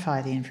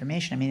verify the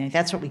information? I mean,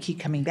 that's what we keep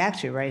coming back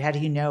to, right? How do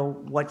you know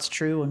what's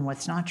true and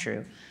what's not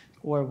true,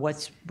 or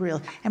what's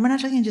real? And we're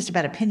not talking just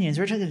about opinions.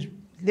 We're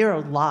talking, there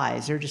are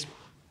lies.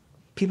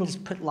 People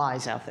just put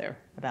lies out there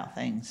about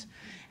things.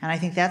 And I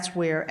think that's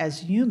where,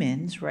 as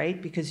humans,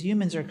 right, because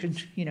humans are,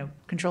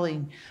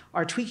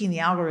 are tweaking the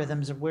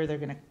algorithms of where they're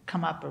going to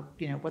come up, or,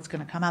 what's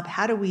going to come up.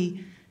 How do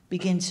we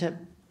begin to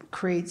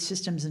create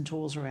systems and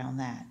tools around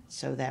that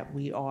so that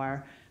we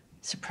are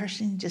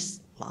suppressing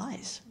just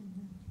lies?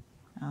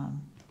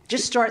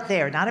 Just start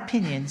there, not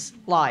opinions,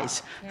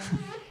 lies. Yeah.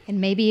 And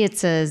maybe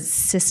it's a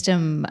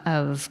system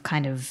of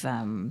kind of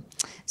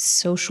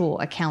social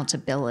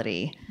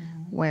accountability,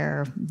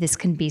 where this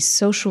can be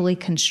socially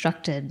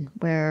constructed,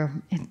 where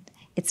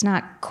it's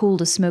not cool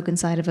to smoke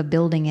inside of a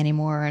building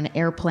anymore, an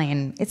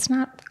airplane. It's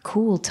not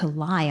cool to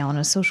lie on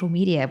a social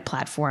media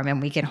platform,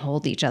 and we can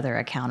hold each other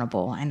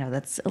accountable. I know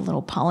that's a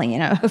little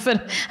Pollyanna of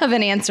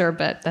an answer,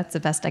 but that's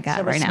the best I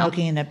got right now.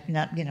 Smoking and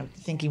not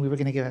thinking we were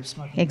going to give up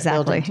smoking.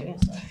 Exactly. In the building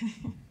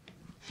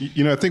too,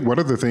 so. I think one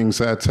of the things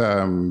that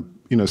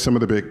some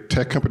of the big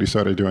tech companies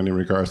started doing in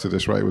regards to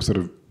this, right, was sort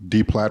of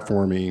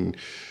deplatforming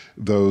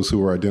those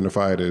who are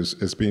identified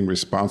as being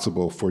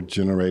responsible for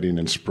generating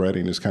and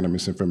spreading this kind of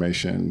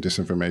misinformation,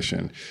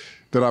 disinformation.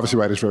 That obviously,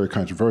 right, is very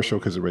controversial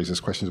because it raises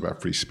questions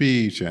about free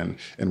speech and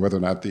whether or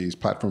not these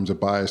platforms are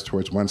biased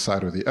towards one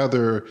side or the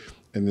other.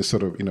 in this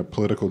sort of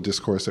political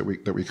discourse that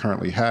we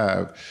currently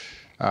have.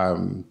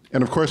 And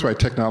of course, right,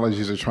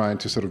 technologies are trying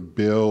to sort of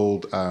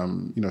build,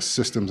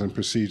 systems and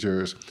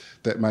procedures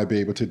that might be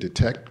able to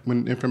detect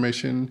when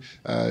information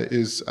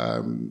is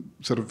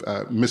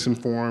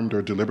misinformed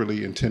or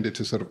deliberately intended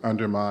to sort of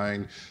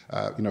undermine,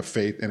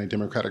 faith in a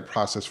democratic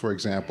process, for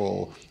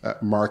example,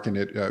 marking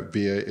it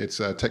via its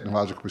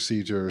technological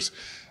procedures.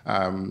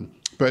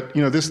 But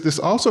this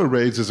also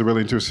raises a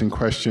really interesting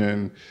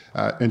question,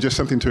 and just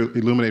something to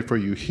illuminate for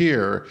you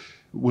here.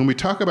 When we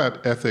talk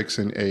about ethics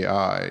in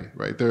AI,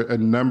 right, there are a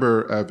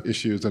number of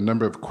issues, a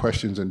number of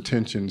questions and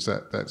tensions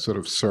that sort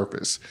of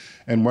surface.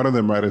 And one of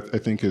them, right, I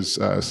think is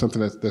something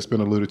that's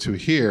been alluded to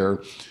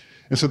here.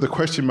 And so the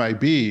question might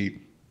be,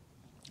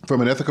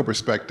 from an ethical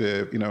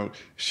perspective,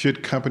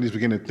 should companies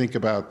begin to think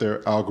about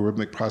their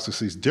algorithmic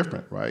processes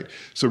different, right?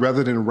 So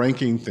rather than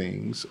ranking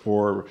things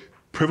or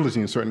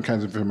privileging certain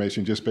kinds of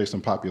information just based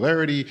on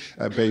popularity,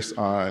 based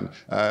on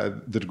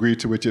the degree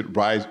to which it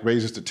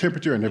raises the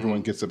temperature and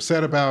everyone gets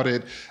upset about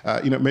it.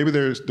 Maybe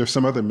there's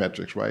some other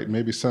metrics, right?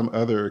 Maybe some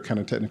other kind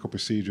of technical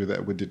procedure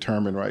that would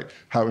determine, right,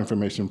 how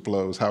information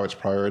flows, how it's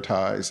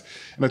prioritized.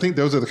 And I think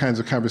those are the kinds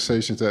of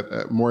conversations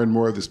that more and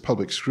more of this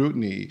public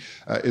scrutiny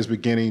is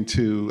beginning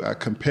to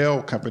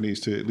compel companies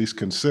to at least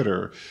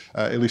consider,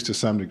 at least to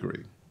some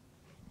degree.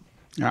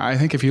 I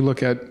think if you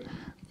look at,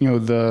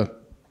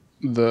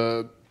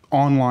 the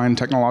online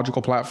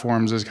technological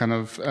platforms is kind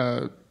of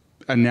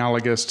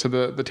analogous to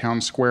the town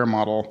square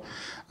model.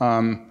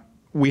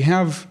 We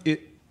have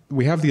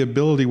the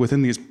ability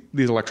within these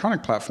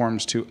electronic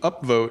platforms to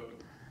upvote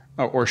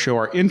or show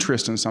our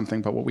interest in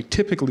something, but what we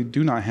typically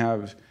do not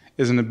have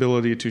is an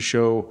ability to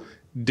show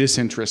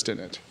disinterest in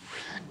it.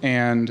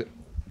 And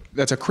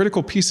that's a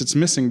critical piece that's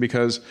missing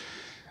because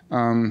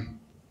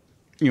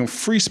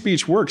free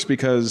speech works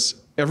because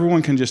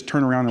everyone can just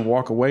turn around and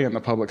walk away in the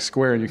public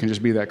square, and you can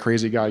just be that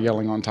crazy guy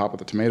yelling on top of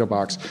the tomato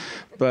box.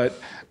 But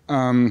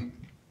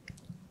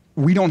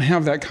we don't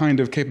have that kind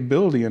of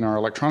capability in our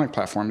electronic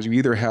platforms. You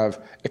either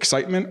have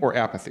excitement or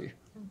apathy.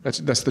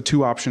 That's the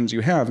two options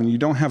you have, and you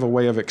don't have a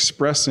way of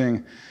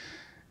expressing,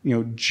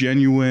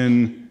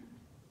 genuine,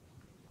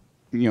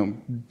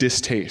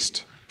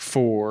 distaste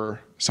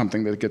for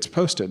something that gets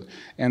posted.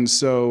 And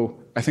so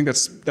I think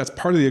that's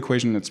part of the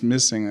equation that's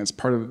missing. That's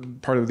part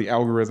of the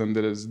algorithm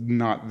that is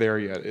not there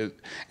yet.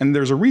 And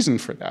there's a reason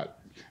for that,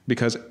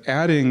 because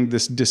adding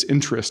this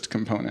disinterest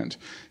component,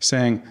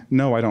 saying,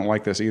 no, I don't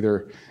like this,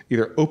 either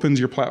opens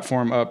your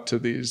platform up to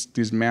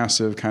these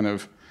massive kind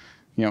of,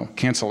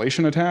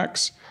 cancellation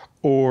attacks,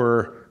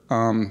 or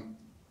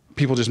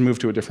people just move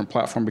to a different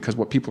platform because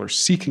what people are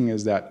seeking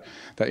is that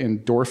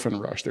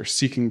endorphin rush. They're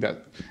seeking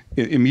that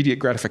immediate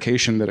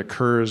gratification that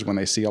occurs when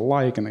they see a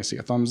like and they see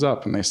a thumbs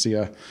up and they see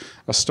a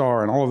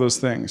star and all of those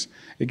things.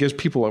 It gives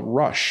people a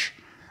rush,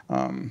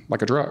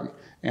 like a drug.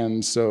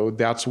 And so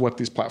that's what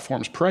these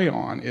platforms prey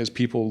on, is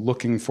people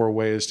looking for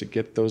ways to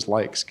get those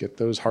likes, get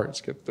those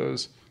hearts, get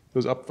those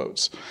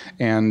upvotes.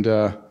 And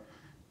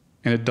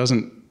it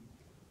doesn't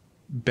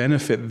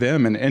benefit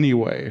them in any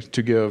way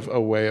to give a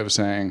way of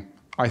saying,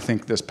 I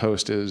think this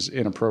post is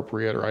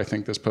inappropriate, or I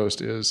think this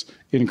post is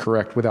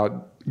incorrect,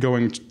 without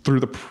going through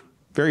the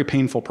very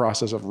painful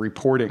process of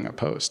reporting a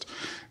post,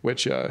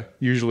 which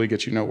usually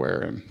gets you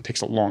nowhere and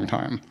takes a long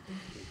time.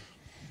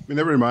 I mean,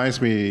 that reminds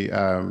me,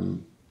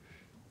 and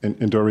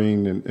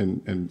Doreen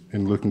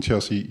and Luke and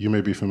Chelsea, you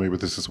may be familiar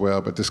with this as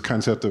well, but this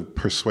concept of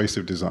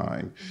persuasive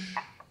design.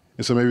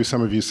 And so maybe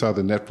some of you saw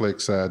the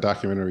Netflix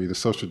documentary, The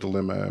Social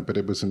Dilemma, but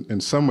it was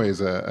in some ways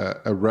a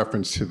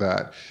reference to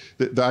that.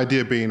 The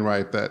idea being,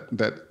 right,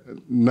 that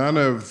none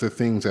of the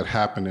things that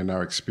happen in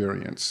our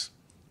experience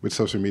with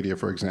social media,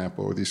 for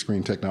example, or these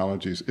screen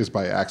technologies, is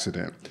by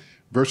accident.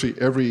 Virtually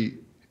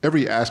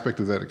every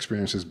aspect of that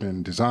experience has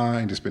been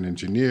designed, it's been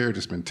engineered,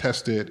 it's been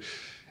tested,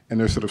 and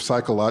there's sort of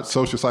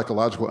social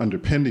psychological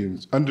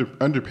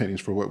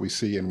underpinnings for what we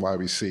see and why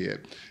we see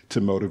it,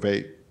 to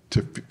motivate,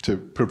 to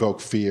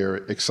provoke fear,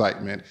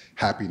 excitement,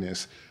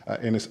 happiness,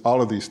 and it's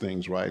all of these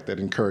things, right, that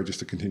encourage us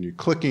to continue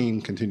clicking,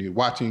 continue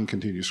watching,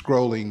 continue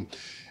scrolling.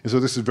 And so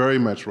this is very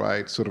much,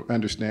 right, sort of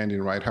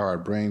understanding, right, how our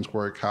brains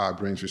work, how our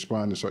brains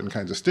respond to certain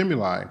kinds of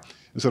stimuli,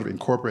 and sort of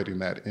incorporating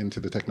that into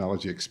the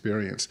technology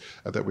experience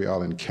that we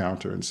all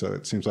encounter. And so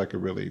it seems like a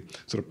really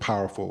sort of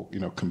powerful,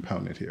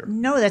 component here.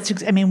 No,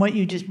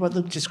 what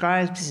Luke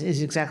describes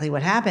is exactly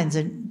what happens.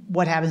 And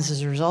what happens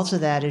as a result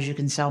of that is you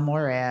can sell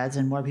more ads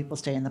and more people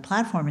stay in the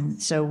platform. And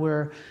so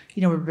we're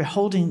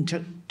beholden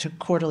to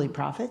quarterly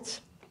profits.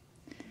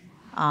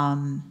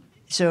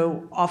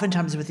 So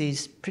oftentimes with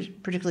these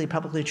particularly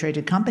publicly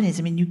traded companies,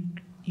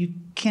 you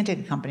can't take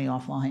a company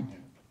offline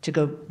to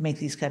go make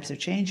these types of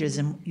changes,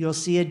 and you'll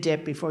see a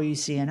dip before you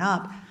see an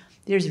up.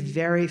 There's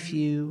very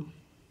few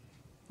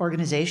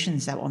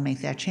organizations that will make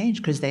that change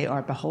because they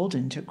are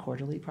beholden to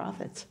quarterly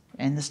profits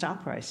and the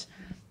stock price.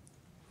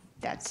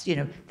 That's,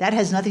 that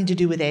has nothing to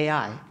do with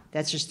AI.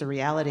 That's just the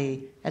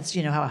reality. That's,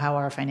 how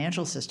our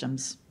financial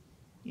systems,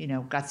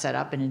 got set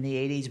up, and in the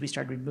 80s we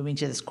started moving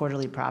to this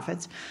quarterly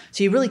profits.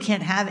 So you really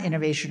can't have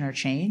innovation or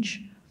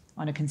change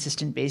on a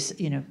consistent basis.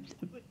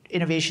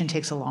 Innovation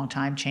takes a long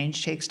time,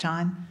 change takes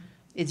time.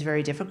 It's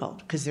very difficult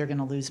because they're going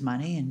to lose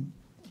money and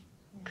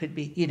could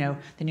be,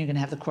 then you're going to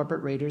have the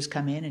corporate raiders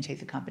come in and take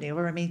the company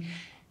over. I mean,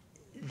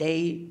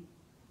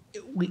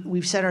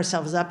 we've set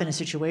ourselves up in a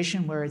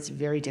situation where it's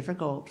very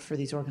difficult for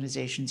these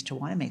organizations to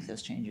want to make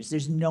those changes.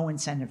 There's no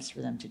incentives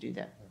for them to do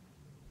that.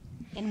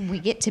 And we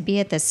get to be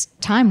at this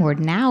time where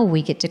now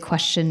we get to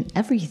question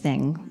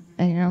everything.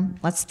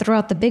 Let's throw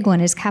out the big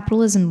one. Is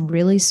capitalism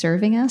really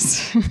serving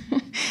us?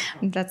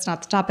 That's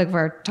not the topic of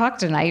our talk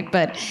tonight,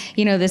 but,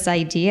 this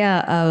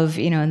idea of,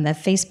 in the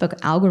Facebook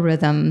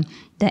algorithm,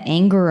 the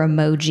anger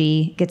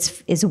emoji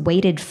is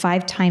weighted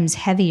 5 times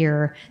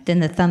heavier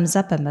than the thumbs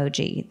up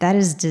emoji. That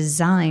is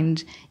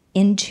designed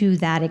into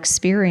that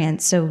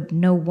experience. So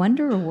no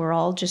wonder we're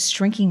all just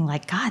shrinking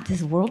like, God,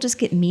 does the world just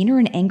get meaner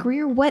and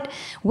angrier? What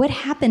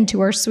happened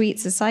to our sweet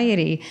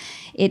society?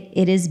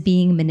 It is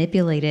being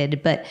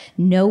manipulated, but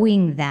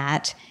knowing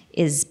that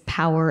is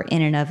power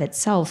in and of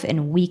itself,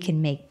 and we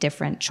can make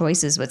different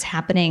choices. What's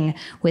happening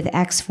with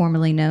X,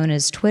 formerly known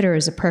as Twitter,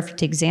 is a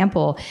perfect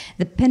example.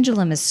 The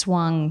pendulum has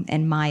swung,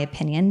 in my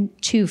opinion,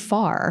 too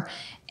far,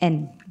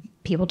 and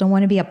people don't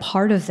want to be a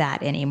part of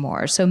that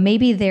anymore. So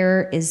maybe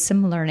there is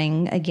some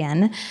learning,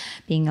 again,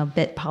 being a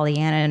bit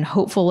Pollyanna and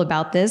hopeful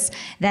about this,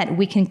 that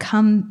we can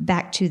come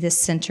back to this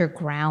center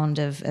ground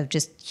of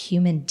just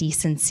human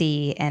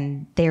decency,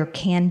 and there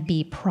can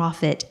be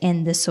profit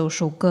in the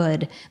social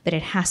good, but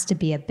it has to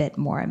be a bit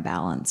more in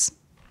balance.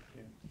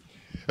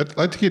 I'd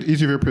like to get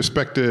each of your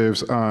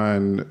perspectives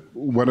on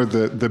one of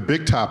the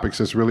big topics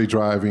that's really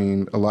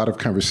driving a lot of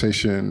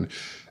conversation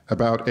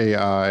about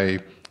AI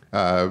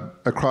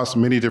across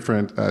many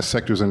different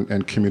sectors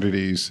and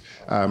communities.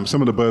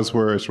 Some of the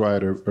buzzwords,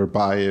 right, are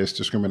bias,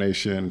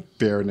 discrimination,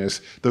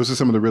 fairness. Those are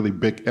some of the really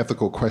big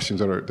ethical questions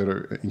that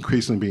are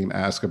increasingly being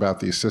asked about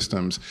these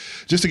systems.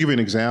 Just to give you an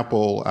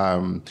example,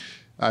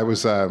 I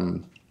was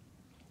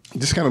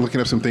just kind of looking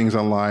up some things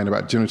online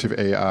about generative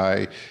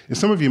AI, and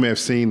some of you may have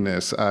seen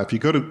this. If you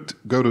go to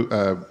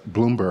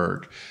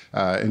Bloomberg,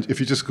 and if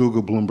you just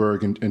Google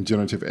Bloomberg and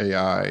generative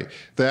AI,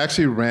 they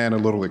actually ran a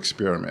little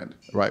experiment,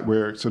 right?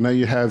 So now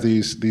you have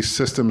these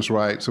systems,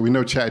 right? So we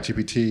know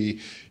ChatGPT,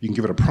 you can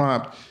give it a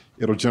prompt,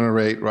 it'll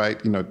generate, right?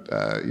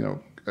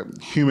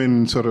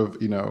 Human sort of,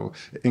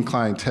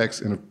 inclined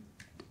text in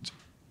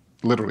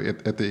literally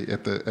at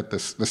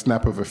the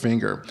snap of a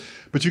finger.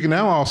 But you can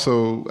now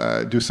also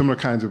do similar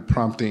kinds of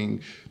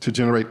prompting to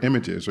generate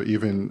images or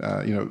even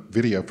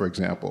video, for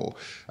example.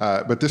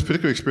 But this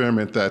particular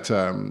experiment that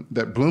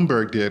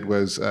Bloomberg did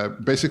was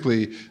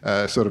basically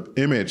sort of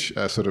image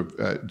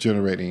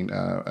generating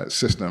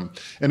system,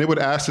 and it would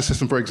ask the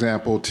system, for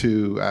example,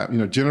 to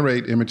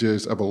generate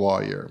images of a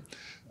lawyer,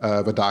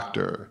 of a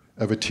doctor,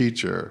 of a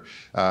teacher,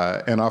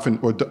 and often,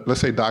 or let's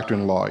say doctor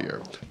and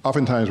lawyer.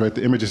 Oftentimes, right,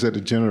 the images that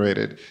it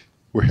generated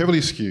were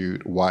heavily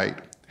skewed white,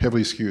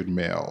 heavily skewed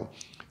male.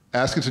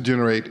 Ask it to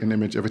generate an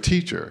image of a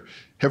teacher,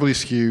 heavily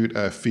skewed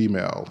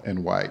female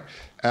and white.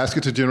 Ask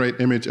it to generate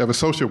an image of a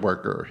social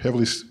worker,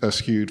 heavily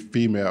skewed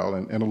female,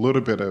 and a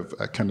little bit of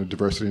kind of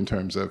diversity in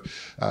terms of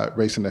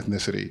race and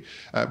ethnicity.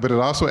 But it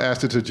also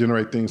asked it to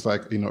generate things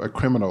like a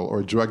criminal or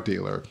a drug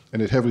dealer,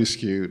 and it heavily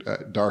skewed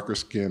darker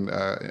skinned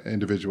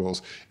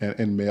individuals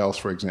and males,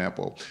 for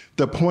example.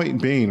 The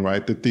point being,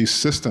 right, that these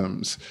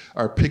systems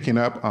are picking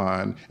up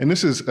on, and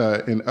this is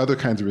in other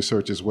kinds of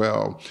research as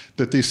well,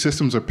 that these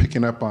systems are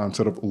picking up on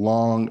sort of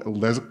long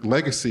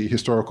legacy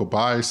historical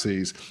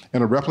biases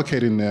and are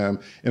replicating them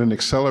in an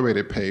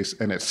accelerated pace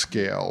and at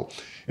scale.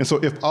 And so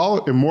if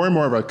more and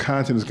more of our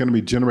content is going to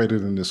be generated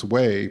in this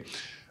way,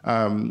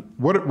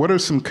 what are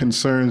some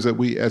concerns that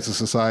we as a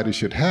society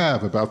should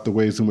have about the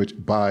ways in which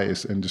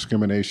bias and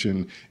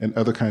discrimination and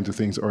other kinds of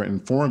things are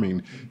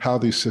informing how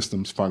these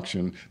systems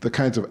function, the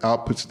kinds of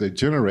outputs they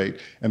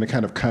generate, and the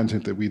kind of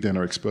content that we then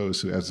are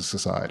exposed to as a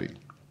society?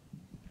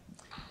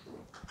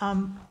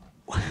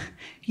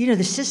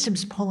 The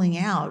system's pulling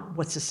out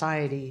what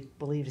society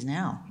believes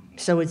now.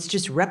 So it's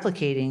just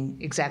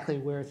replicating exactly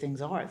where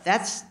things are.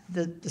 That's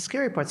the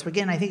scary part. So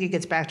again, I think it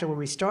gets back to where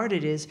we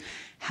started is,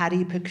 how do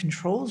you put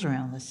controls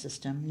around this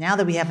system? Now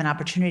that we have an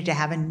opportunity to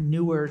have a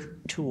newer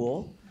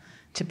tool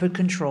to put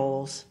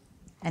controls,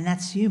 and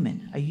that's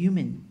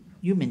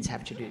humans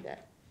have to do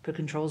that. Put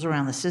controls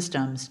around the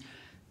systems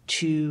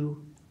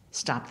to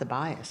stop the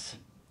bias.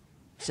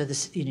 So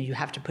this, you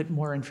have to put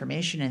more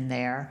information in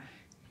there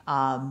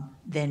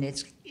than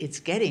it's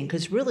getting,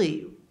 because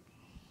really,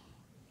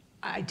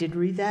 I did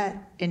read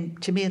that,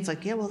 and to me it's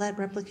like, yeah, well, that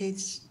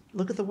replicates,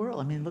 look at the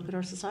world. I mean, look at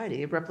our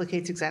society. It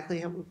replicates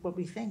exactly what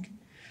we think.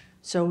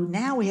 So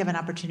now we have an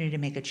opportunity to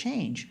make a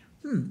change.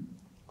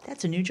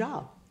 That's a new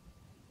job.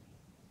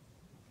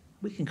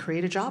 We can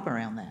create a job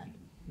around that,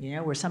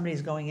 where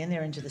somebody's going in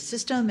there into the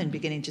system and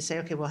beginning to say,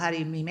 okay, well, how do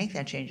we make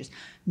that changes?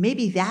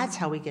 Maybe that's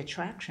how we get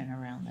traction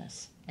around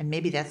this. And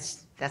maybe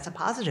that's a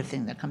positive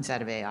thing that comes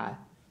out of AI.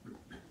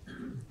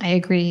 I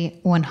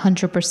agree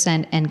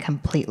 100% and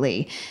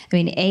completely. I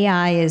mean,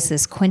 AI is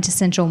this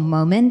quintessential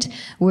moment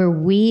where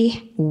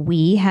we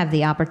we have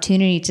the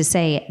opportunity to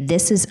say,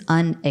 this is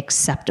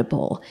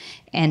unacceptable.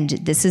 And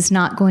this is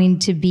not going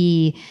to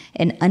be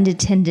an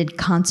unintended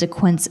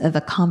consequence of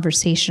a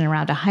conversation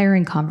around a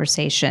hiring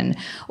conversation,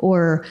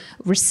 or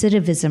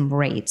recidivism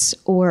rates,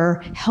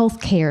 or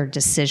healthcare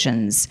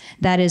decisions.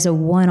 That is a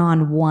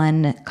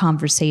one-on-one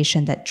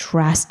conversation that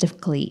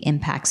drastically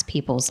impacts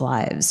people's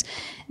lives.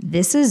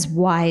 This is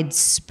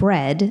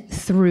widespread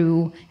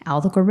through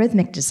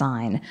algorithmic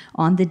design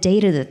on the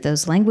data that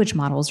those language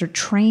models are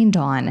trained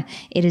on.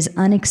 It is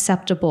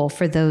unacceptable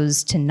for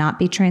those to not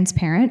be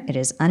transparent. It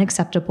is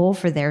unacceptable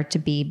for there to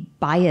be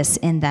bias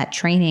in that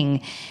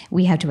training.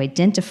 We have to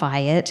identify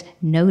it,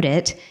 note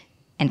it,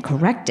 and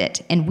correct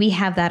it. And we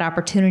have that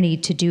opportunity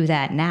to do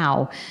that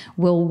now.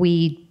 Will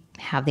we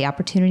have the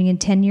opportunity in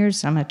 10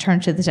 years? I'm going to turn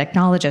to the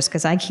technologist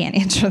because I can't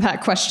answer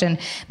that question.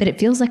 But it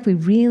feels like we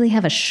really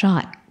have a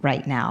shot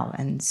right now.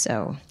 And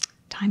so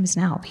time is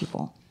now,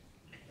 people.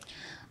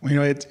 Well, you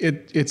know,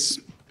 it's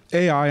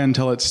AI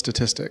until it's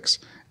statistics.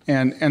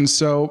 And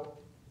so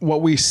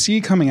what we see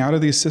coming out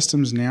of these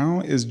systems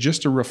now is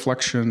just a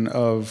reflection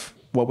of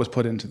what was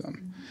put into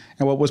them.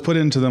 And what was put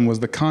into them was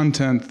the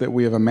content that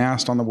we have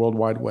amassed on the World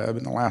Wide Web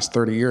in the last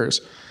 30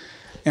 years.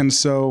 And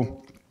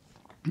so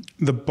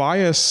the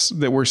bias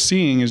that we're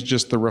seeing is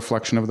just the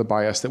reflection of the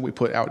bias that we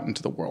put out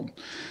into the world.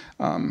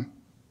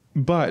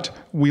 But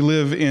we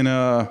live in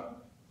a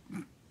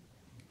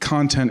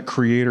content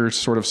creator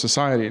sort of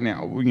society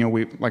now. You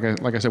know, like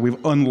I said,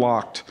 we've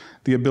unlocked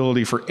the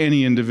ability for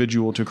any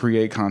individual to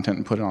create content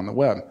and put it on the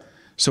web.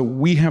 So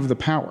we have the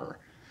power.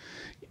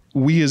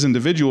 We as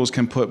individuals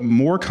can put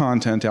more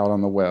content out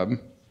on the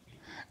web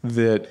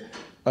that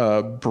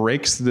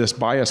breaks this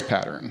bias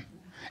pattern.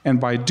 And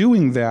by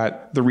doing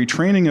that, the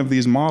retraining of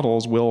these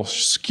models will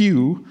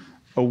skew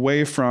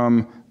away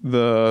from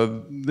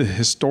the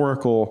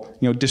historical,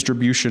 you know,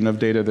 distribution of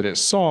data that it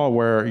saw,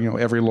 where, you know,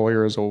 every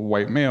lawyer is a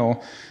white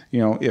male.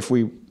 You know, if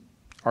we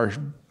are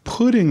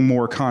putting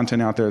more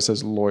content out there that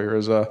says lawyer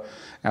is a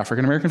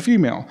African American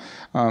female,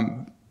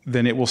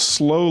 then it will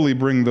slowly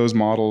bring those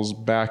models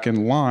back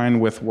in line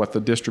with what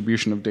the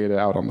distribution of data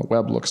out on the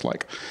web looks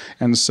like.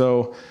 And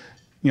so,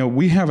 you know,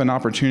 we have an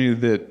opportunity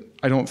that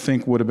I don't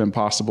think would have been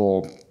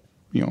possible,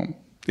 you know,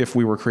 if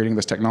we were creating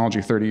this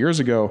technology 30 years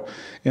ago,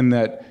 in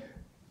that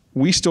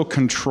we still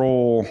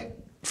control,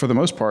 for the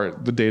most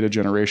part, the data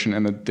generation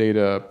and the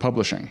data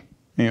publishing,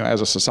 you know,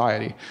 as a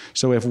society.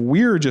 So if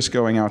we're just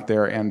going out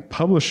there and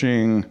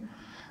publishing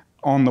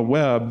on the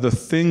web the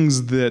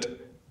things that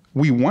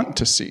we want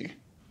to see,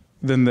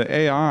 then the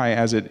AI,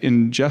 as it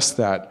ingests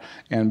that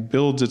and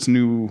builds its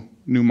new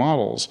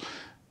models,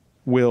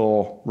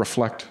 will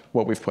reflect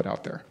what we've put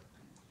out there.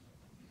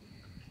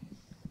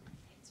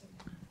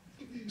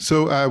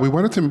 So we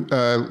wanted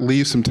to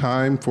leave some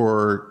time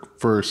for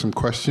some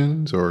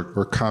questions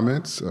or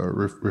comments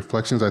or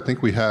reflections. I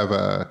think we have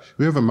a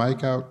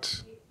mic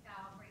out.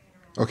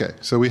 Okay,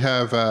 so we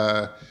have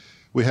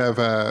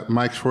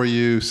mics for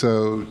you.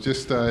 So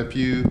just if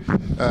you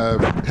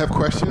have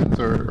questions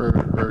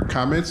or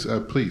comments,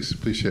 please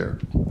share.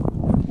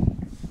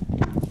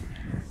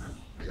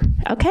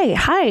 Okay,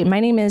 hi, my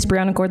name is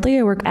Brianna Gordley.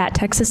 I work at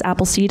Texas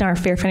Appleseed on our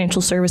Fair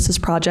Financial Services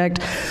project.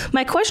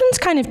 My question's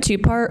kind of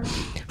two-part.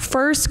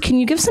 First, can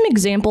you give some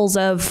examples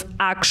of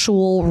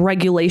actual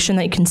regulation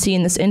that you can see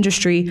in this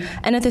industry?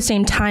 And at the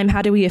same time,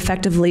 how do we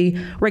effectively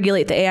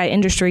regulate the AI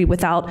industry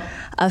without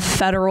a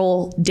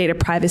federal data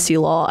privacy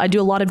law? I do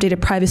a lot of data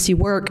privacy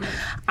work.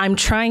 I'm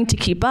trying to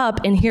keep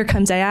up, and here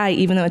comes AI,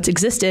 even though it's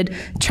existed,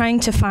 trying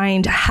to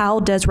find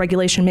how does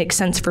regulation make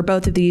sense for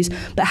both of these,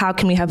 but how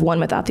can we have one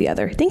without the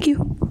other? Thank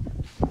you.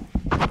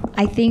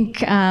 I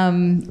think,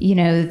 you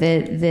know,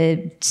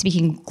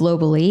 speaking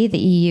globally, the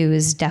EU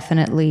is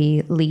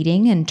definitely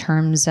leading in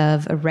terms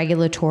of a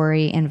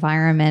regulatory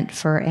environment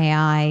for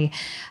AI.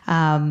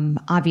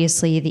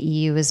 Obviously, the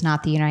EU is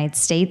not the United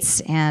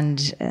States,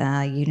 and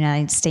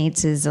United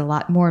States is a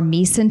lot more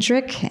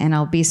me-centric, and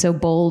I'll be so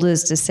bold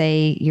as to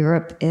say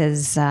Europe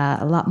is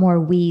a lot more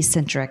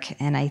we-centric,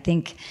 and I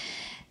think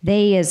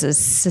they, as a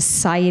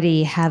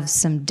society, have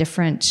some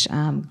different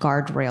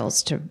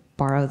guardrails, to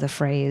borrow the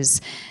phrase,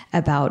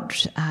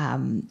 about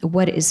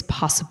what is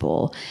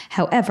possible.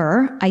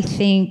 However, I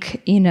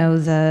think, you know,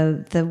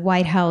 the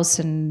White House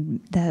and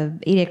the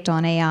edict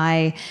on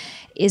AI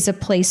is a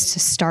place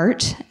to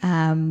start.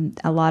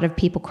 A lot of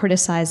people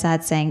criticize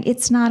that, saying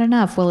it's not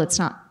enough. Well, it's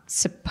not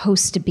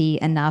supposed to be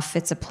enough.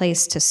 It's a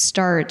place to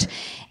start,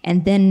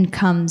 and then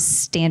comes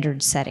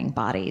standard setting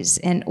bodies.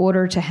 In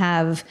order to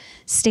have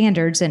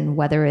standards, and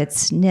whether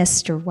it's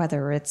NIST or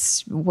whether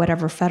it's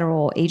whatever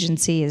federal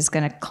agency is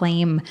going to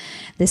claim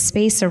the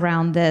space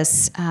around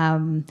this,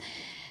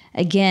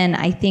 again,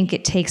 I think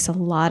it takes a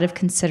lot of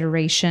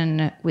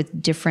consideration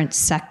with different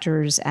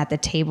sectors at the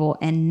table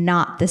and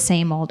not the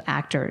same old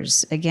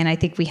actors. Again, I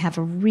think we have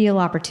a real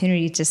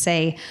opportunity to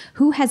say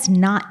who has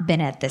not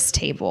been at this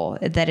table,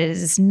 that it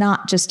is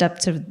not just up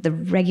to the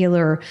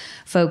regular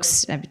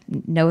folks,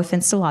 no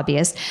offense to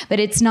lobbyists, but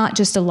it's not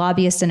just a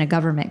lobbyist and a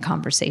government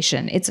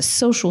conversation. It's a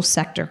social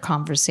sector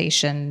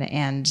conversation.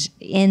 And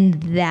in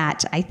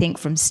that, I think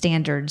from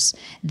standards,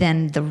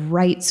 then the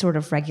right sort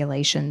of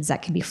regulations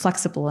that can be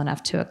flexible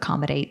enough to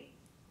accommodate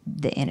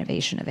the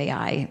innovation of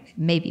AI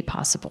may be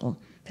possible,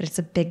 but it's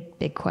a big,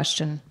 big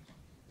question.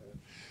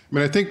 I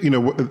mean, I think,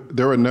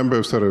 there are a number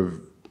of sort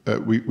of,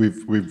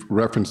 we've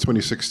referenced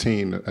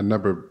 2016, a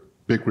number of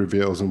big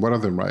reveals, and one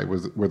of them, right,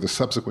 were the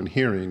subsequent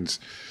hearings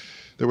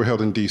that were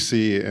held in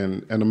DC,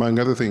 and among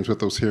other things, what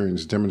those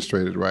hearings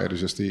demonstrated, right, is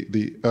just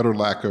the utter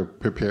lack of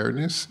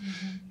preparedness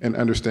and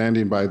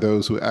understanding by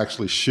those who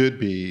actually should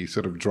be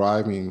sort of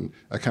driving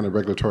a kind of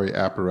regulatory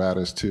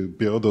apparatus to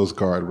build those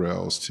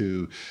guardrails,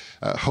 to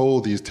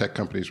hold these tech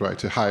companies, right,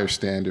 to higher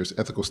standards,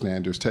 ethical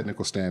standards,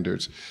 technical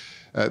standards.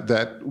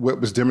 That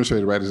what was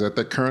demonstrated, right, is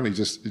that currently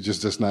just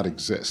does not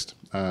exist.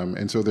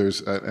 And so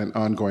there's an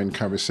ongoing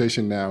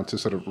conversation now to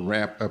sort of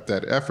ramp up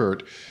that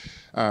effort.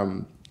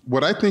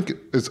 What I think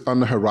is on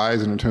the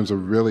horizon in terms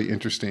of really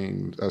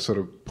interesting sort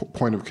of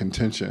point of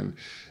contention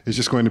is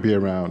just going to be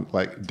around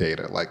like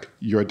data, like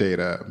your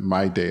data,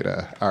 my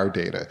data, our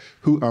data.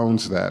 Who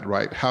owns that,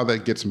 right? How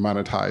that gets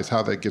monetized,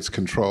 how that gets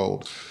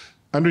controlled.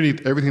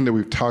 Underneath everything that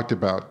we've talked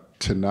about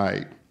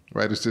tonight,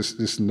 right, is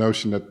this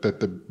notion that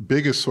the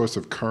biggest source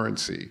of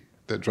currency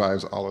that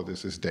drives all of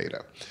this is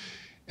data.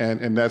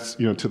 And that's,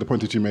 to the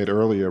point that you made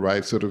earlier,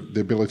 right? Sort of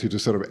the ability to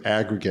sort of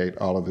aggregate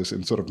all of this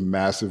in sort of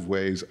massive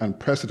ways,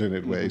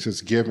 unprecedented ways,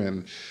 has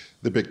given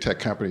the big tech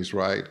companies,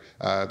 right,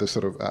 the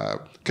sort of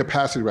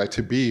capacity, right,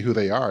 to be who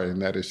they are,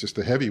 and that is just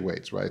the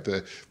heavyweights, right,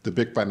 the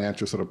big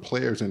financial sort of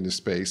players in this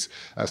space,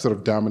 sort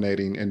of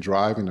dominating and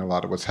driving a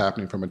lot of what's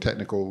happening from a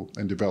technical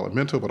and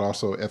developmental, but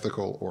also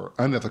ethical or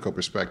unethical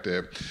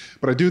perspective.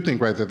 But I do think,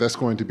 right, that that's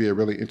going to be a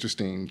really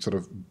interesting sort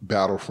of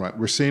battlefront.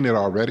 We're seeing it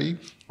already.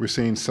 We're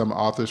seeing some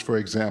authors, for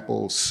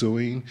example,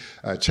 suing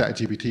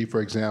ChatGPT,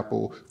 for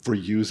example, for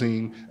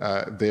using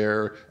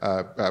their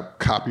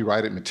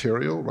copyrighted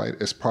material, right,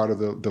 as part of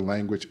the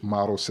language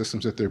model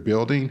systems that they're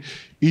building.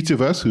 Each of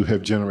us who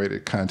have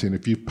generated content,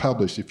 if you've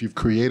published, if you've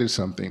created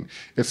something,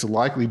 it's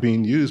likely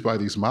being used by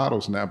these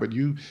models now, but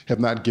you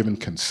have not given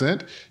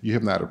consent, you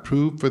have not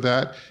approved for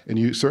that, and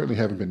you certainly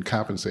haven't been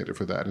compensated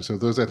for that. And so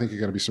those, I think, are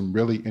going to be some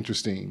really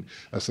interesting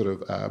sort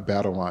of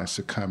battle lines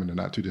to come in the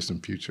not too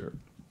distant future.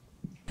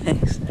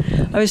 Thanks.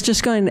 I was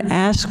just going to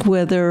ask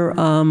whether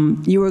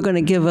you were going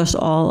to give us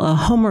all a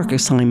homework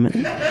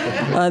assignment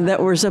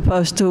that we're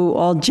supposed to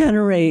all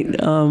generate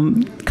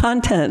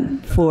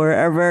content for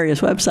our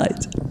various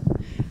websites.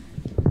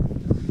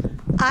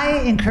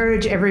 I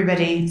encourage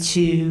everybody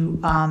to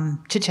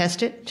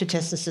test it, to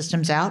test the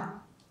systems out,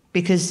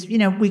 because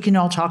we can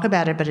all talk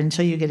about it, but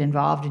until you get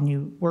involved and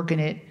you work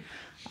in it,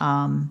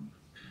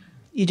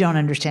 you don't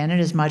understand it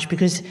as much,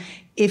 because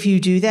if you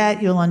do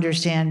that, you'll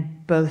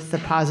understand both the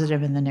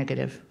positive and the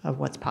negative of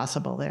what's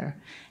possible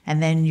there.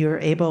 And then you're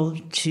able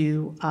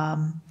to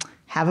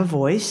have a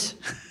voice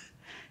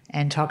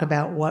and talk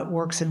about what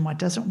works and what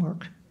doesn't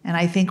work. And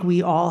I think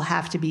we all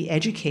have to be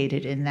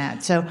educated in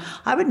that. So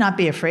I would not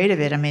be afraid of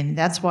it. I mean,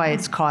 that's why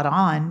it's caught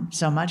on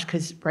so much,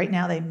 because right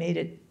now they made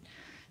it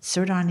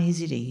so darn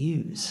easy to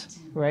use,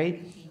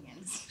 right?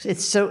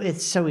 It's so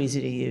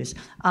easy to use.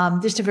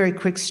 Just a very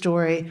quick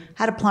story.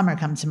 Had a plumber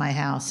come to my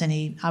house,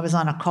 and I was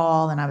on a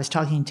call, and I was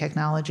talking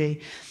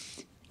technology.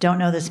 Don't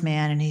know this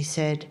man, and he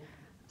said,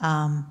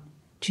 "Do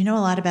you know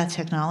a lot about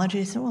technology?"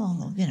 I said,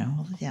 "Well,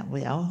 yeah,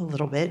 a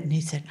little bit." And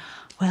he said,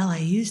 "Well,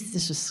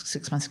 this was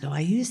 6 months ago. I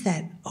used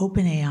that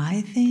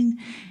OpenAI thing."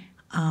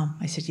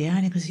 I said, "Yeah,"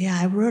 and he goes, "Yeah,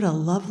 I wrote a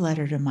love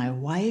letter to my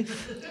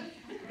wife,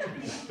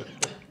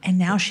 and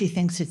now she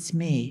thinks it's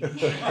me."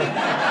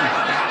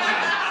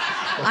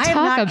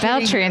 Talk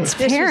about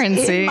transparency.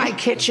 This is in my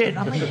kitchen.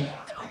 I'm like,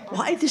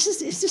 why? Is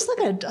this like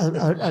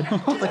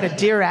like a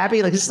Dear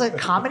Abby? Like, is this like a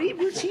comedy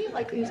routine?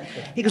 Like,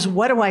 he goes,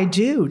 "What do I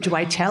do? Do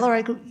I tell her?"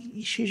 I go,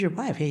 "She's your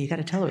wife. Yeah, you got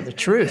to tell her the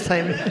truth."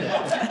 I mean,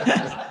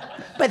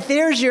 but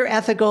there's your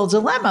ethical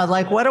dilemma.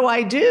 Like, what do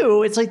I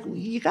do? It's like,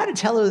 you got to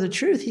tell her the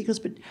truth. He goes,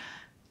 "But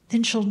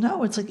then she'll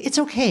know." It's like, it's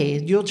okay.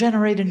 You'll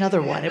generate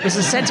another one. It was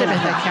a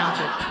sentiment that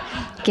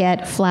counted.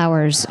 Get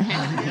flowers.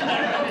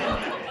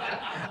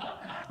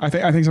 I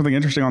think something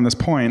interesting on this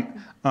point,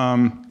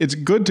 it's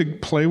good to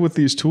play with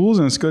these tools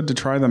and it's good to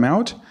try them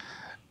out.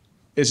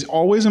 It's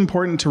always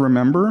important to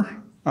remember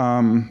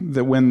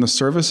that when the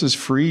service is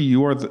free,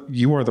 you are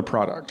the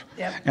product.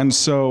 Yep. And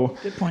so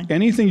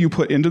anything you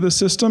put into the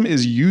system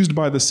is used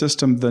by the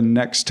system the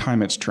next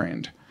time it's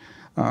trained.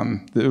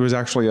 There was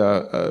actually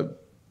a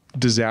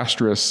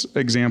disastrous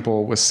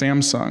example with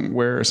Samsung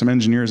where some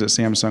engineers at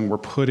Samsung were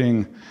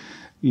putting,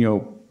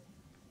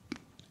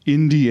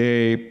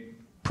 NDA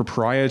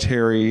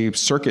proprietary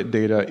circuit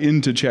data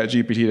into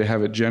ChatGPT to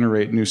have it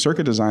generate new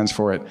circuit designs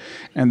for it.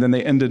 And then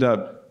they ended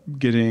up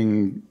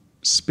getting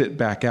spit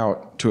back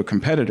out to a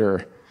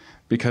competitor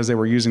because they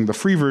were using the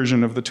free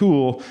version of the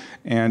tool,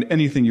 and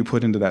anything you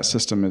put into that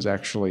system is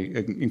actually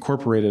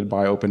incorporated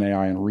by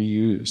OpenAI and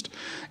reused.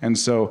 And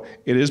so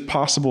it is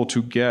possible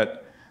to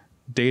get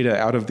data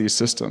out of these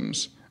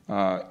systems,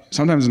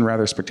 sometimes in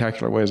rather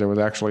spectacular ways. There was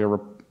actually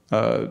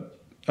a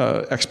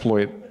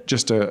exploit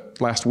just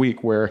last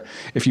week where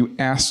if you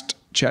asked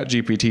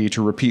ChatGPT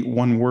to repeat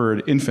one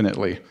word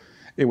infinitely,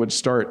 it would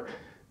start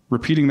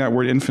repeating that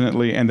word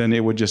infinitely, and then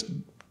it would just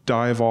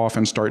dive off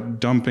and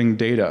start dumping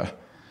data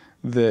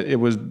that it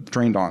was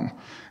trained on.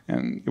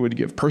 And it would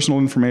give personal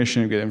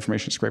information, it would get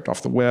information scraped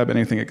off the web,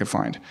 anything it could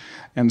find.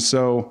 And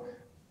so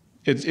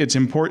it's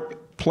important,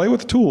 play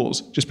with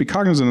tools, just be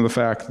cognizant of the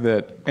fact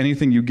that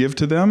anything you give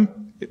to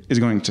them is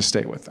going to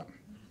stay with them.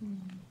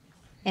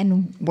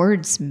 And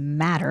words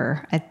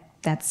matter.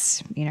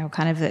 That's,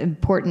 kind of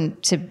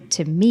important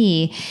to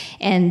me.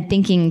 And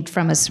thinking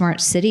from a smart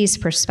cities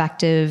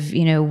perspective,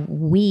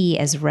 we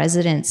as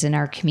residents in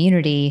our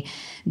community,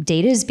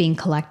 data is being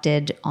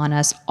collected on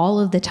us all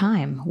of the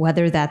time,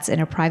 whether that's in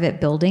a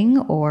private building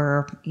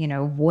or,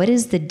 what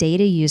is the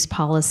data use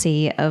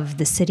policy of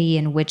the city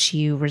in which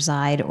you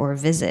reside or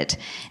visit?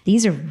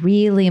 These are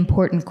really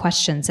important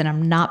questions, and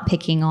I'm not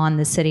picking on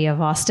the city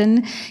of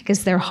Austin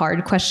because they're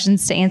hard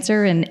questions to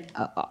answer, and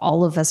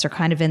all of us are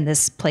kind of in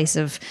this place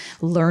of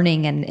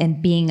learning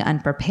and being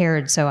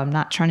unprepared, so I'm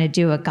not trying to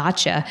do a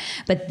gotcha,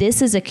 but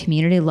this is a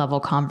community level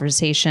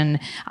conversation.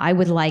 I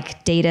would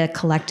like data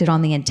collected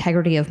on the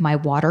integrity of my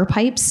water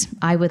pipes.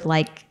 I would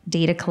like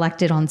data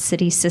collected on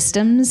city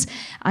systems.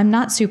 I'm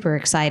not super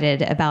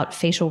excited about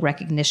facial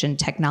recognition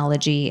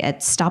technology at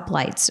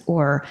stoplights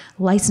or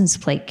license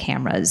plate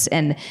cameras.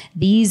 And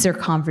these are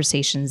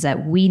conversations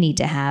that we need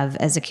to have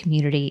as a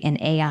community, and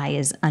AI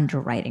is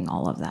underwriting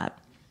all of that.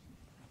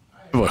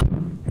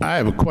 I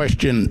have a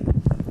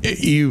question.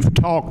 You've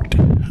talked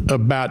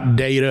about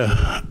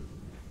data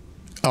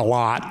a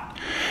lot,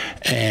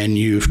 and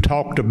you've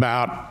talked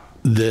about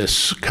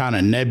this kind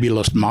of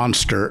nebulous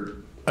monster,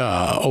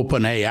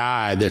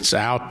 OpenAI, that's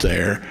out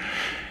there.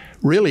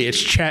 Really,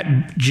 it's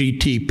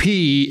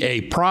ChatGPT,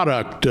 a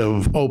product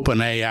of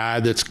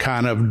OpenAI that's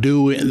kind of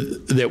doing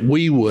that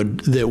we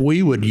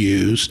would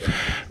use.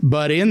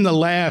 But in the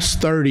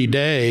last 30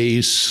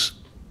 days,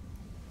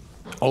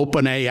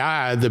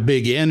 OpenAI, the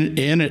big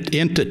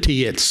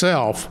entity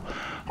itself,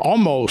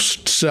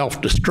 almost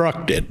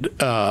self-destructed.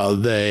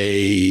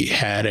 They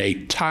had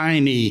a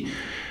tiny, in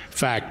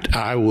fact,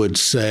 I would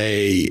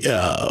say,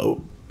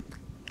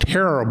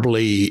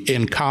 terribly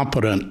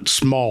incompetent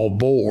small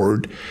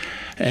board,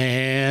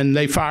 and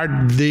they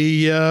fired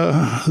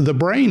the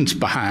brains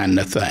behind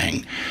the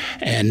thing.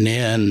 And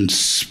then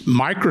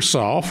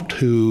Microsoft,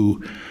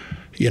 who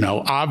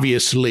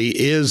obviously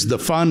is the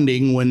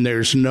funding when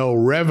there's no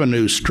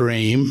revenue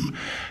stream,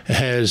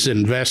 has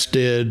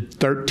invested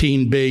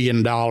 $13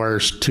 billion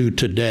to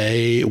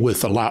today,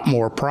 with a lot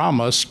more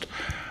promised.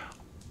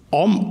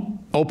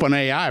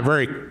 OpenAI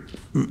very,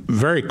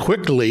 very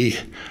quickly,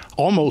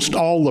 almost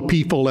all the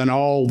people and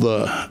all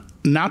the,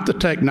 not the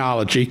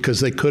technology,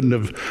 because they couldn't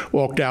have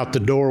walked out the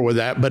door with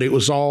that, but it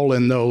was all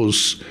in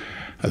those,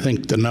 I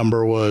think the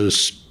number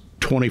was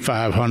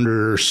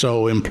 2,500 or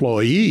so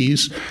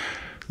employees.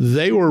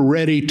 They were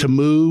ready to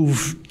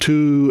move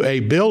to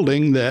a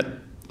building that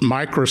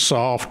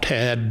Microsoft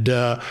had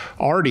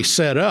already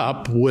set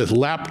up with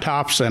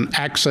laptops and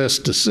access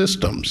to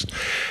systems.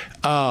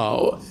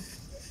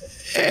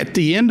 At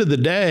the end of the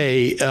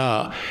day,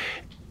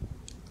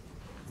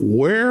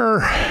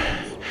 where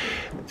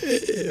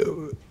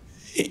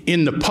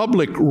in the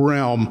public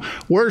realm,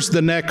 where's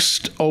the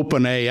next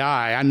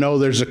OpenAI? I know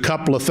there's a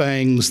couple of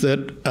things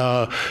that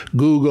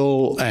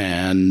Google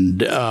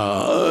and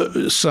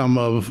some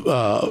of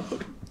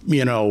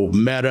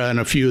Meta and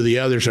a few of the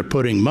others are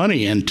putting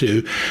money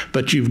into,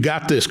 but you've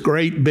got this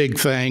great big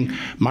thing.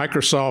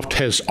 Microsoft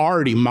has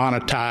already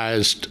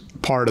monetized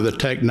part of the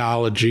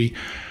technology.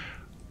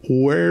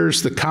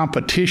 Where's the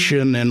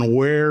competition, and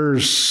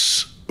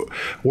where's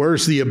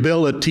the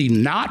ability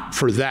not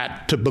for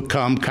that to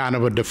become kind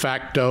of a de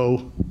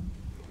facto,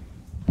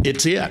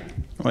 it's it?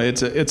 Well,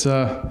 it's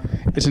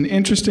an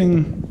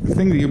interesting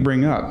thing that you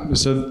bring up.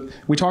 So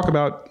we talk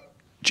about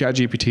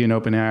ChatGPT and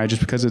OpenAI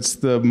just because it's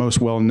the most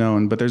well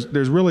known, but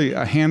there's really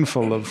a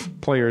handful of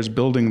players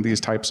building these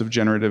types of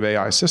generative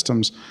AI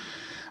systems,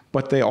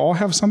 but they all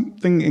have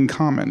something in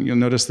common. You'll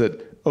notice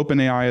that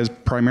OpenAI is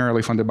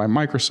primarily funded by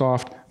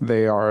Microsoft.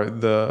 They are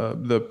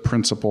the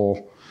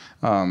principal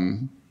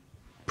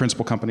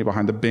company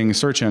behind the Bing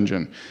search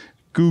engine.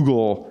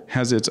 Google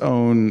has its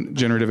own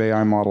generative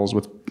AI models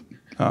with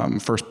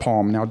first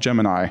Palm, now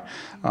Gemini,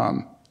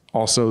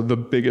 also the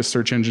biggest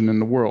search engine in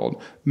the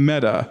world.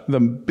 Meta,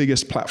 the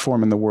biggest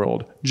platform in the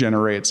world,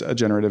 generates a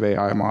generative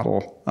AI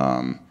model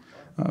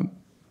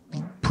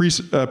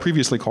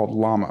previously called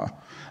Llama.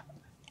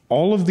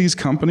 All of these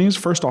companies,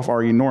 first off,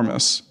 are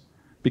enormous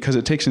because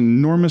it takes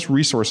enormous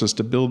resources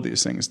to build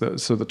these things.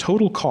 So the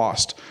total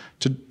cost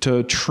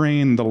to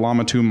train the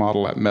Llama 2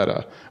 model at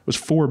Meta was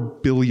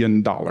 $4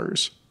 billion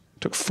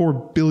Took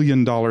 $4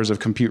 billion of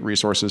compute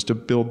resources to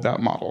build that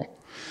model.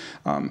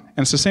 And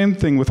it's the same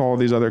thing with all of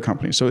these other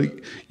companies. So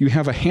you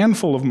have a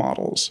handful of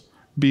models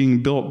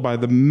being built by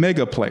the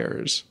mega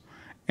players,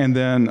 and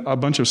then a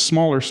bunch of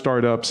smaller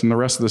startups and the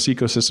rest of this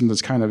ecosystem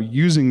that's kind of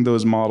using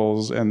those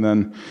models and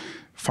then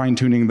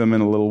fine-tuning them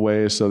in a little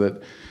way so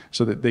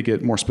that they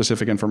get more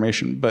specific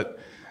information. But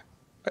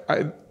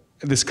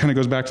this kind of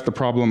goes back to the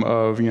problem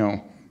of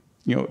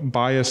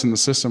bias in the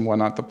system and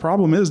whatnot. The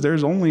problem is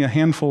there's only a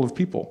handful of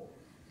people.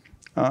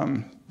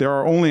 There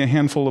are only a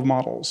handful of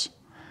models.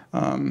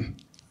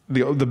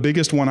 The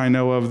biggest one I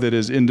know of that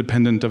is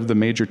independent of the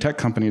major tech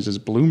companies is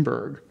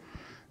Bloomberg.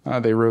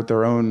 They wrote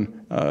their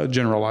own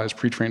generalized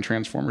pre-trained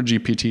transformer,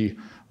 GPT,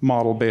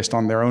 model based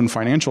on their own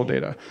financial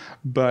data.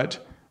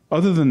 But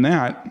other than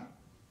that,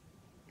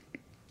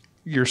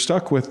 you're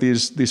stuck with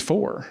these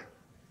four.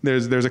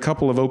 There's a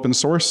couple of open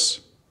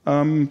source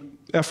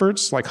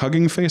efforts like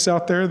Hugging Face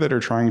out there that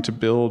are trying to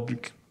build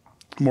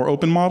more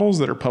open models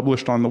that are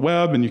published on the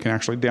web, and you can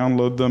actually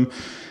download them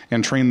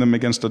and train them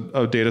against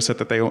a data set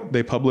that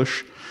they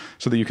publish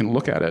so that you can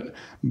look at it.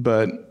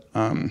 But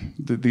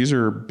these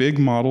are big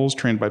models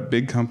trained by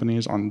big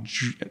companies on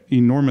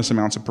enormous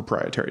amounts of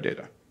proprietary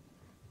data.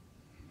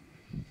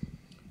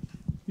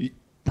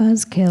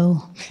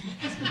 Buzzkill.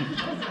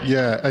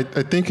 Yeah,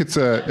 I think it's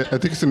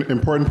an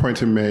important point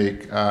to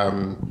make,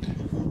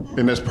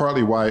 and that's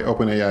partly why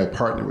OpenAI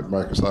partnered with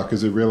Microsoft,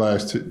 because it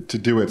realized to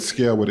do at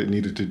scale what it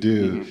needed to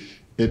do,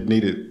 it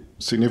needed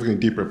significantly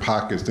deeper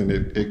pockets than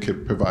it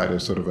could provide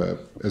as sort of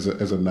as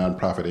a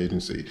nonprofit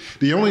agency.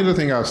 The only other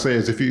thing I'll say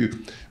is if you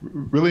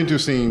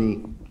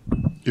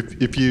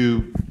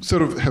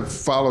sort of have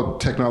followed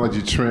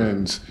technology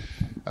trends,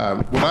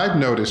 what I've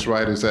noticed,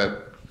 right, is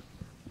that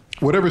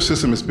whatever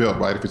system is built,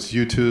 right, if it's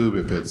YouTube,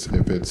 if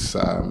it's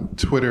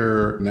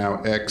Twitter,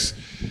 now X,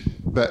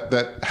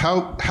 that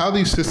how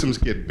these systems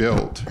get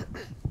built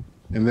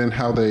and then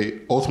how they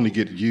ultimately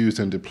get used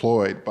and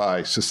deployed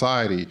by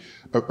society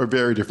are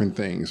very different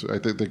things.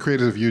 Right? The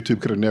creators of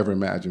YouTube could have never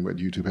imagined what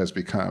YouTube has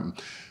become.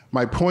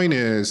 My point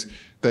is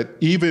that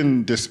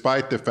even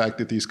despite the fact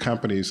that these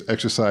companies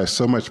exercise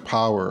so much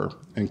power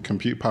and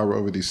compute power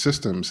over these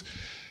systems,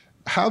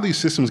 how these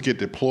systems get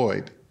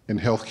deployed in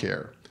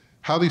healthcare,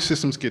 how these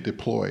systems get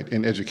deployed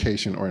in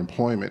education or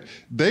employment,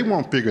 they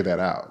won't figure that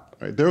out.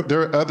 Right? There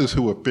are others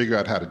who will figure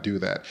out how to do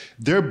that.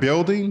 They're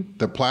building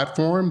the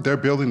platform, they're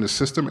building the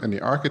system and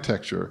the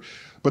architecture,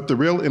 but the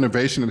real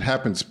innovation that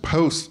happens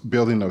post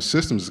building those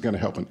systems is going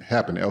to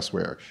happen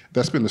elsewhere.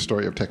 That's been the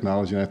story of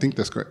technology, and I think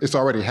it's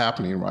already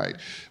happening, right,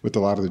 with a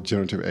lot of the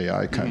generative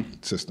AI kind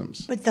of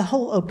systems. But the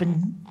whole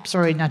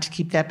sorry not to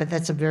keep that, but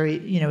that's a very,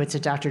 it's a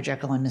Dr.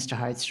 Jekyll and Mr.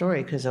 Hyde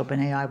story, because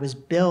OpenAI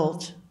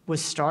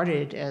was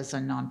started as a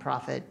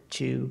nonprofit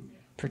to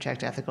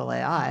protect ethical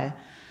AI.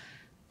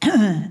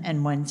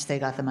 And once they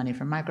got the money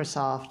from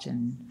Microsoft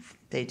and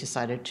they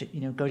decided to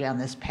go down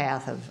this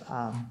path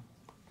of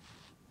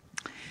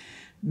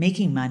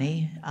making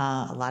money,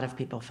 a lot of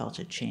people felt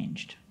it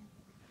changed.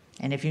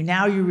 And if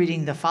you're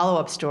reading the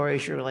follow-up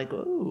stories, you're like,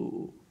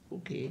 oh,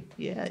 okay,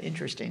 yeah,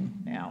 interesting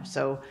now.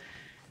 So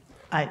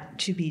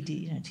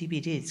TBD,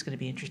 it's going to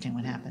be interesting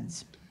what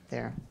happens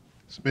there.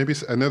 So maybe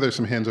I know there's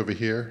some hands over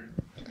here.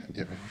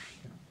 Yeah.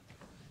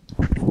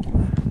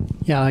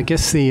 Yeah, I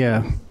guess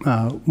the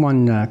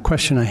one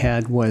question I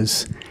had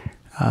was,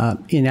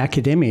 in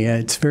academia,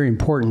 it's very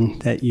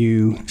important that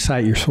you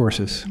cite your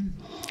sources.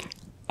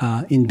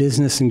 In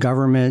business and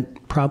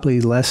government,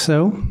 probably less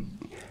so.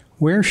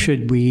 Where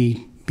should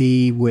we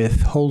be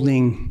with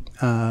holding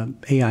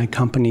AI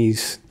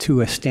companies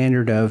to a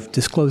standard of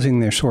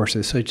disclosing their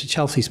sources? So to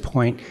Chelsea's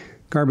point,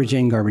 garbage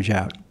in, garbage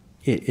out.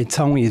 It's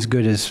only as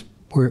good as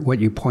what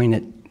you point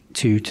it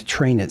to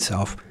train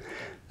itself.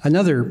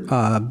 Another,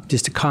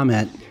 just a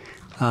comment,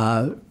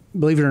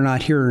 believe it or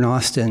not, here in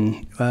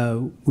Austin,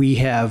 we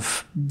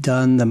have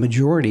done the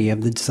majority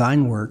of the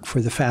design work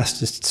for the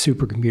fastest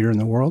supercomputer in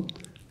the world,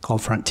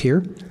 called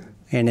Frontier,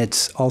 and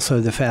it's also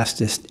the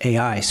fastest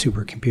AI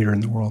supercomputer in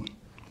the world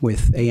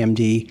with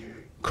AMD,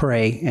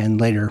 Cray, and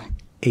later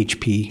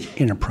HP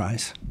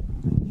Enterprise.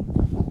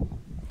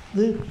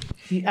 Luke,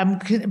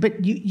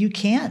 but you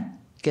can't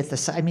get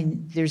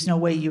there's no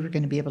way you were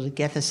going to be able to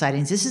get the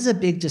sightings. This is a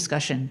big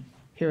discussion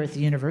here at the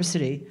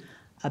university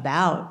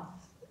about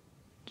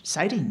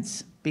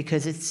sightings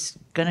because it's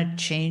going to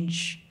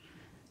change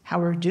how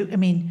we're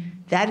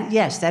doing.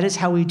 That is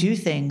how we do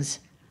things.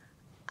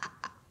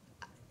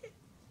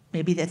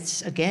 Maybe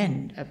that's,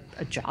 again,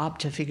 a job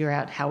to figure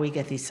out how we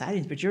get these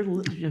sightings, but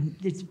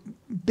it's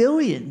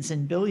billions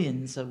and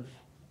billions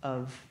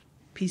of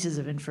pieces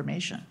of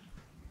information.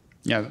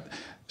 Yeah,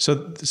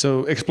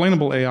 so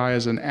explainable AI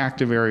is an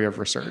active area of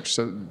research.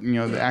 So,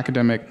 the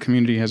academic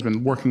community has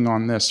been working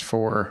on this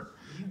for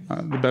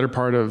the better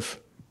part of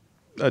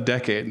a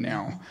decade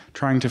now,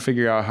 trying to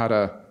figure out how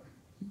to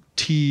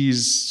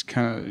tease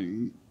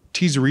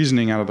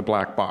reasoning out of the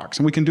black box.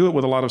 And we can do it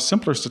with a lot of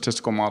simpler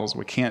statistical models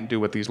we can't do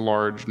with these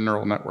large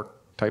neural network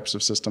types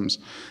of systems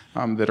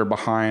that are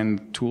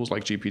behind tools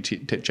like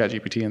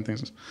ChatGPT and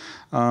things.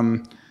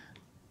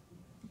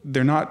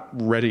 they're not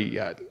ready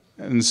yet.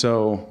 And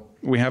so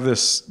we have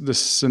this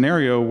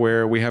scenario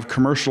where we have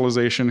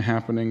commercialization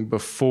happening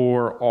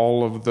before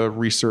all of the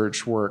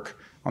research work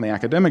on the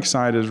academic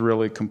side is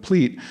really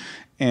complete.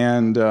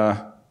 And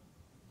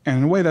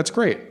in a way, that's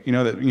great.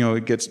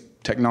 It gets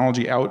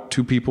technology out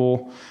to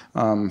people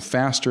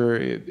faster.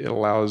 It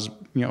allows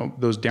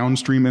those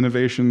downstream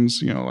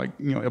innovations,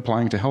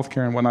 applying to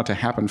healthcare and whatnot to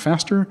happen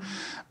faster.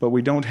 But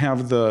we don't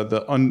have the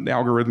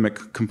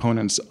algorithmic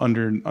components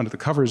under the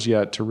covers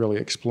yet to really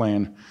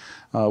explain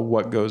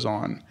what goes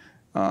on.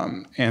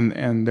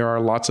 And there are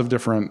lots of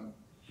different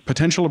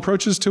potential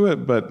approaches to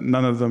it, but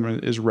none of them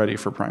is ready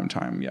for prime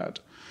time yet.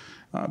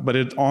 But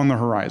it's on the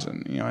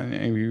horizon,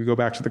 and you go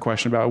back to the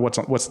question about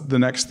what's the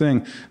next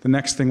thing. The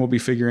next thing will be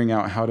figuring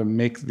out how to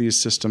make these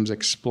systems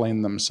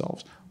explain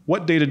themselves.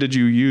 What data did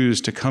you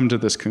use to come to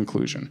this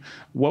conclusion?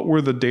 What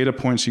were the data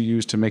points you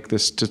used to make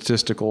this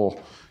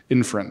statistical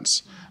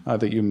inference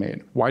that you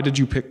made? Why did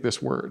you pick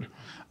this word?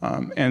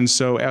 And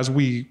so as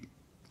we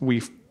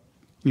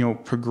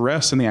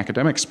progress in the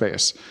academic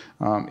space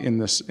in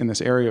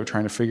this area of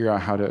trying to figure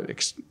out how to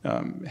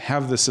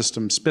have the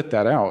system spit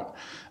that out,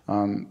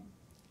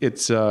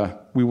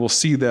 we will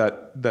see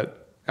that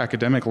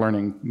academic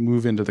learning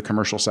move into the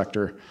commercial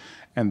sector,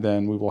 and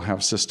then we will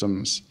have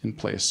systems in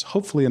place,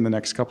 hopefully in the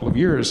next couple of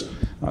years,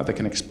 that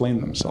can explain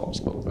themselves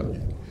a little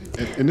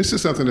bit. And this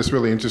is something that's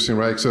really interesting,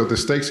 right? So the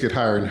stakes get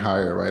higher and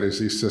higher, right, as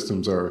these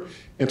systems are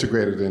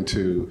integrated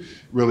into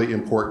really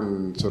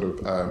important sort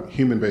of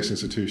human-based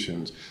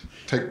institutions.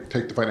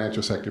 Take the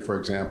financial sector, for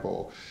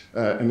example,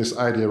 and this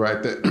idea,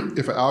 right, that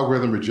if an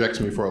algorithm rejects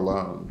me for a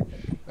loan,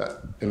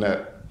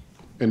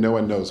 and no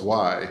one knows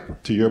why,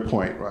 to your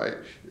point, right,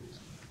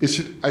 it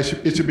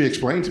should be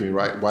explained to me,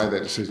 right, why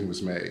that decision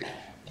was made.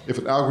 If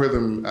an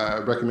algorithm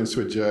recommends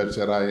to a judge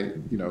that I,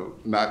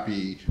 not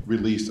be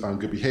released on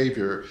good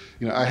behavior,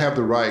 I have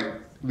the right,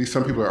 at least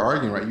some people are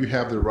arguing, right, you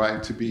have the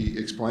right to be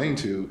explained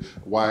to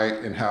why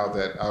and how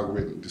that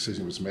algorithm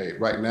decision was made.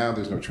 Right now,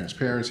 there's no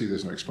transparency,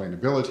 there's no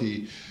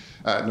explainability,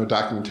 no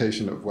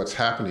documentation of what's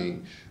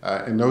happening.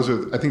 And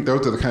I think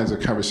those are the kinds of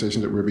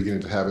conversations that we're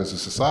beginning to have as a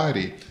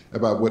society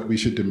about what we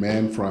should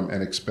demand from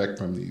and expect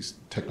from these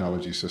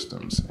technology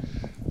systems.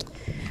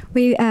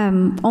 We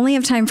only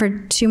have time for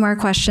 2 more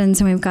questions,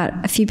 and we've got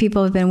a few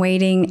people who've been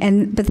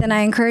waiting. But then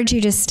I encourage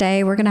you to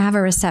stay. We're going to have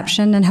a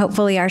reception, and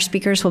hopefully our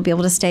speakers will be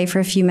able to stay for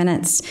a few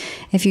minutes.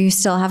 If you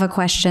still have a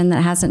question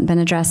that hasn't been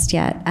addressed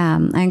yet,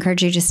 I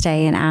encourage you to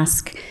stay and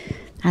ask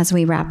as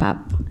we wrap up.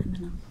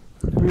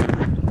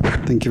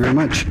 Thank you very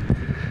much.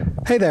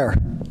 Hey there.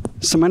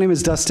 So my name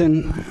is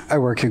Dustin. I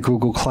work at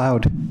Google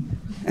Cloud,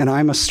 and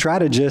I'm a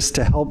strategist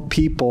to help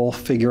people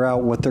figure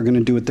out what they're going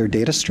to do with their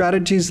data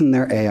strategies and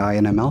their AI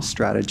and ML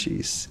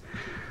strategies.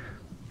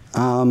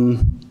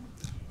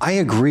 I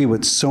agree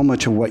with so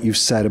much of what you've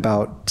said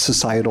about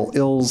societal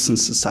ills and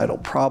societal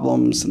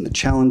problems and the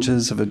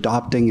challenges of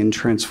adopting and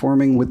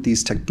transforming with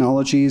these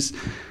technologies,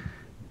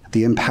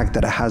 the impact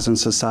that it has on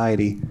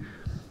society.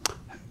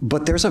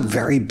 But there's a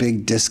very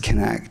big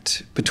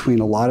disconnect between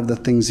a lot of the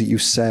things that you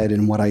said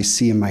and what I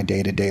see in my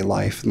day-to-day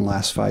life in the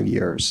last 5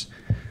 years.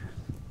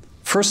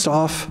 First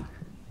off,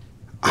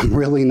 I'm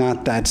really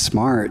not that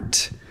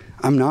smart.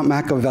 I'm not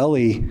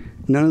Machiavelli.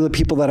 None of the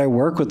people that I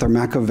work with are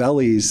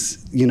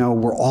Machiavellis.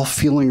 We're all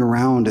feeling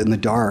around in the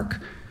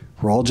dark.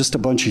 We're all just a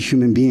bunch of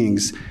human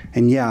beings.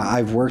 And yeah,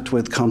 I've worked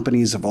with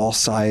companies of all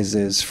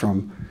sizes,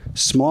 from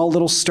small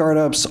little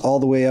startups all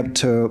the way up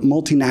to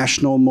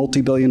multinational,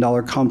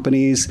 multi-billion-dollar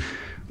companies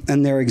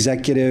and their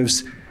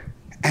executives,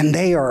 and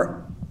they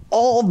are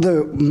all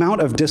the amount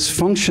of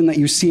dysfunction that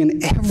you see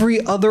in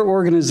every other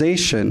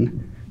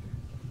organization.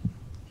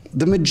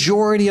 The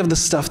majority of the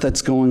stuff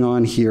that's going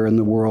on here in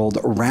the world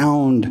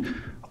around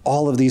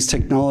all of these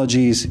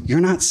technologies, you're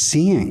not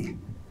seeing.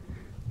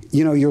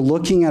 You're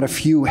looking at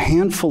a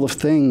handful of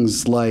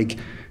things like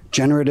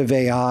generative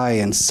AI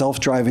and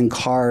self-driving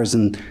cars,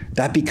 and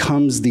that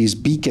becomes these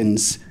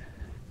beacons,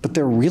 but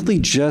they're really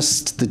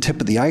just the tip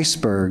of the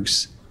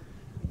icebergs.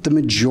 The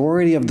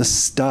majority of the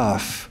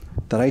stuff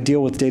that I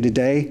deal with day to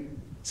day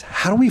is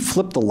how do we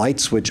flip the light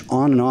switch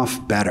on and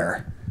off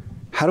better?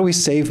 How do we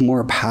save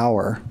more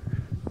power?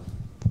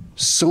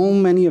 So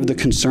many of the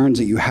concerns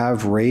that you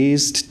have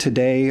raised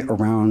today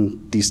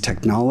around these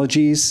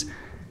technologies,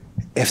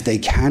 if they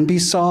can be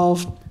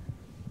solved,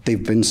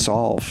 they've been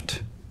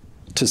solved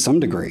to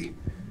some degree.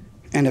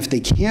 And if they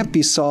can't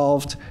be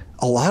solved,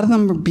 a lot of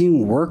them are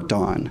being worked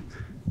on.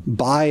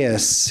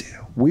 Bias,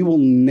 we will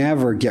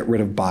never get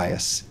rid of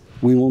bias.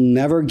 We will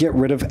never get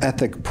rid of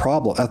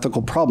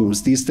ethical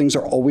problems. These things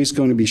are always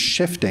going to be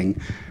shifting.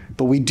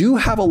 But we do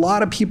have a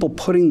lot of people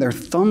putting their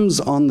thumbs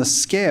on the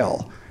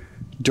scale,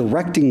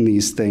 directing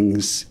these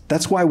things.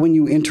 That's why when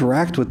you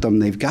interact with them,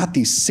 they've got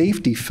these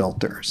safety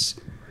filters.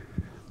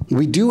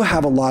 We do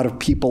have a lot of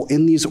people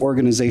in these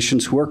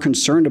organizations who are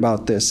concerned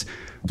about this.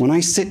 When I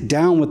sit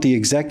down with the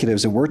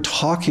executives and we're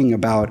talking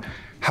about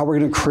how we're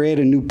going to create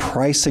a new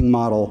pricing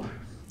model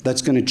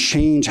that's going to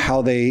change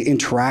how they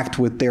interact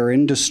with their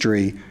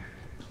industry,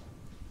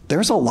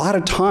 there's a lot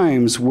of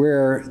times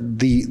where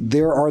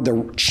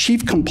the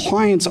chief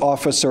compliance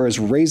officer is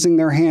raising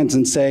their hands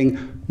and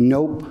saying,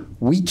 nope,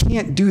 we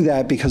can't do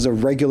that because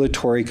of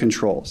regulatory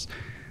controls.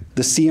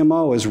 The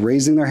CMO is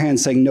raising their hand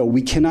saying, no,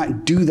 we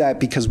cannot do that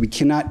because we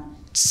cannot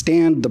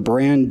stand the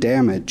brand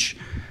damage.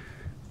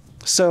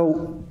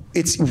 So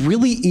it's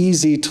really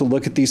easy to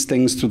look at these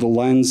things through the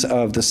lens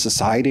of the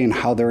society and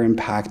how they're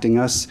impacting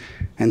us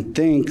and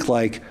think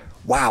like,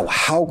 wow,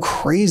 how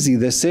crazy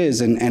this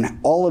is, and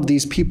all of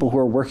these people who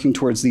are working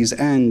towards these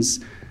ends.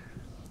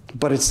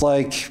 But it's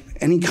like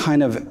any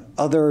kind of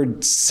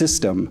other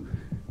system.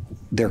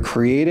 They're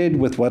created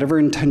with whatever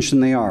intention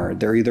they are.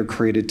 They're either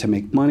created to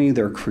make money,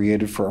 they're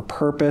created for a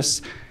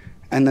purpose,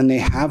 and then they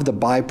have the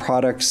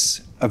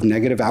byproducts of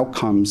negative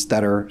outcomes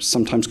that are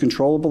sometimes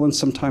controllable and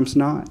sometimes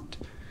not.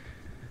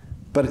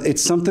 But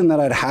it's something that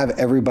I'd have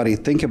everybody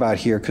think about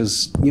here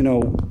because, you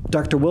know,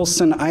 Dr.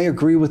 Wilson, I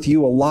agree with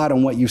you a lot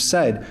on what you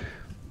said.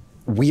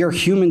 We are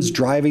humans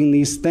driving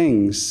these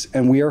things,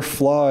 and we are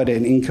flawed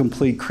and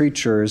incomplete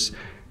creatures,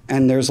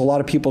 and there's a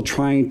lot of people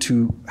trying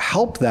to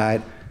help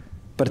that,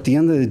 but at the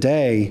end of the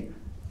day,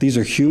 these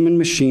are human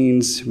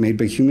machines made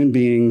by human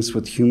beings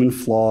with human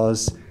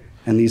flaws,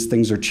 and these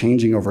things are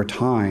changing over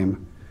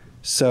time.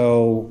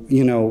 So,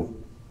 you know,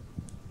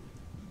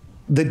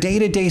 the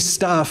day-to-day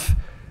stuff,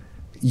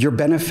 you're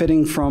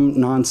benefiting from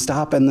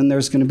nonstop, and then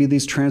there's going to be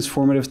these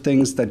transformative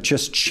things that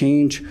just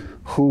change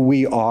who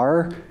we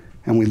are,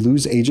 and we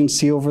lose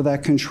agency over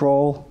that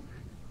control.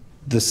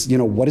 This, you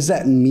know, what does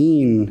that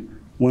mean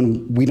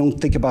when we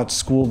don't think about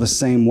school the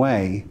same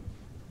way?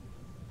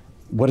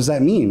 What does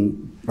that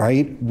mean,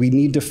 right? We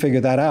need to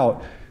figure that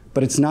out,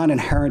 but it's not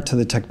inherent to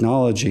the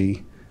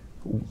technology.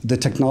 The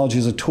technology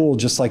is a tool,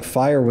 just like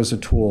fire was a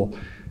tool.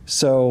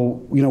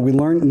 So, you know, we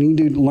need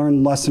to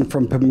learn a lesson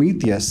from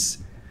Prometheus.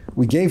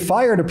 We gave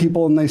fire to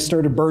people and they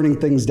started burning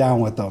things down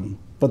with them,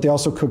 but they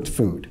also cooked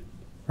food,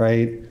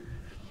 right?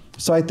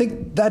 So I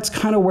think that's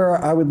kind of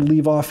where I would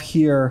leave off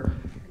here,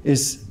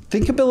 is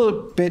think a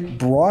little bit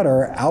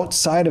broader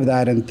outside of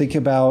that and think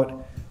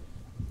about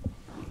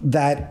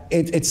that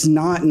it's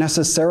not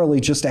necessarily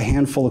just a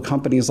handful of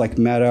companies like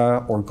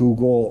Meta or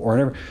Google or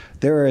whatever.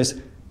 There is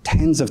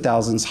tens of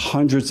thousands,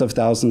 hundreds of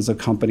thousands of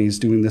companies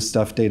doing this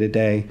stuff day to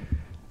day,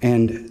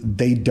 and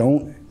they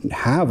don't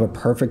have a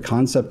perfect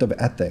concept of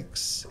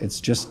ethics.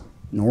 It's just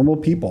normal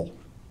people.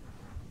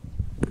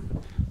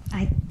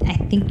 I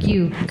think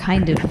you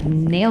kind of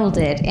nailed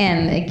it.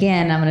 And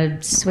again, I'm going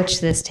to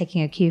switch this,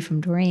 taking a cue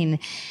from Doreen.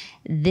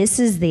 This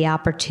is the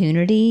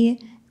opportunity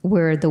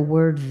where the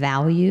word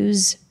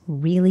values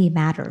really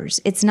matters.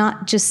 It's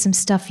not just some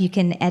stuff you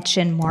can etch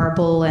in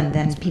marble and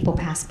then people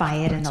pass by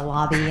it in the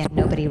lobby and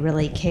nobody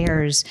really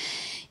cares.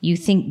 You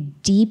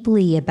think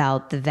deeply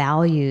about the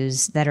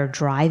values that are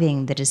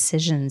driving the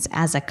decisions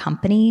as a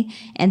company,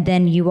 and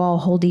then you all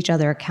hold each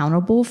other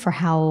accountable for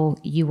how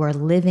you are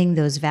living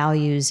those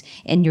values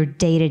in your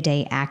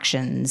day-to-day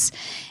actions.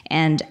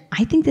 And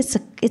I think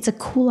it's a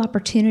cool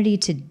opportunity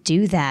to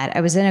do that.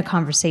 I was in a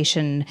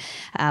conversation,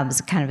 it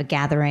was kind of a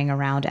gathering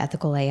around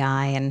ethical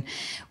AI, and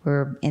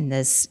we're in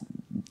this,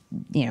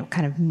 you know,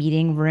 kind of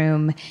meeting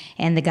room,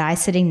 and the guy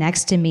sitting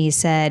next to me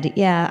said,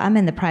 yeah, I'm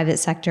in the private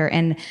sector,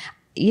 and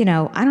you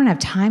know, I don't have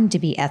time to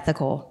be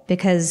ethical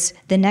because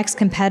the next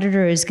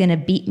competitor is going to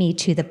beat me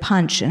to the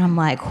punch. And I'm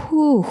like,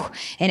 whew.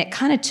 And it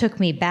kind of took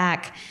me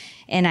back,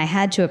 and I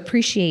had to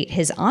appreciate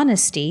his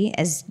honesty,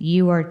 as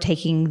you are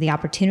taking the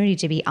opportunity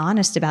to be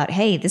honest about,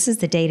 hey, this is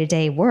the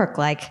day-to-day work.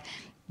 Like,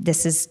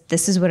 this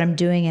is what I'm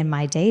doing in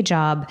my day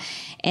job.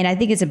 And I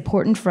think it's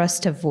important for us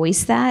to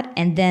voice that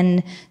and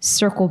then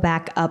circle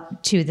back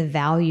up to the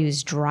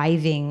values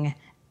driving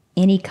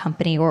any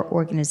company or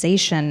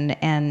organization.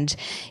 And,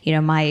 you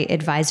know, my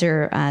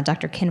advisor,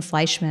 Dr. Ken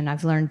Fleischman,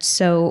 I've learned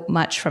so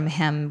much from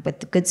him with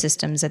the Good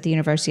Systems at the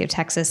University of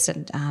Texas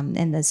and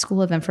in the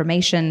School of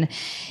Information.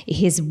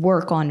 His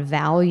work on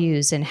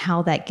values and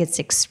how that gets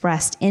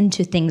expressed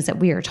into things that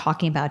we are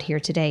talking about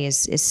here today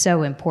is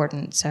so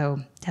important.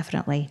 So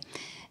definitely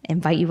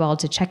invite you all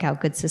to check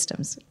out Good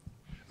Systems.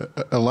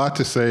 A lot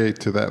to say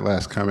to that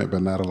last comment,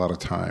 but not a lot of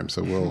time.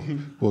 So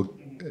we'll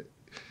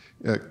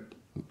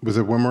was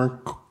there one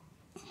more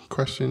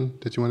question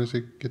that you wanted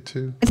to get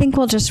to? I think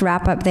we'll just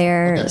wrap up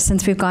there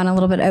since we've gone a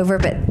little bit over,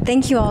 but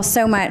thank you all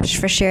so much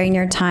for sharing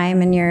your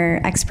time and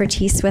your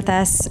expertise with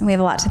us. We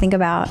have a lot to think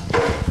about,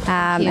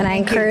 and I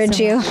encourage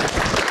you.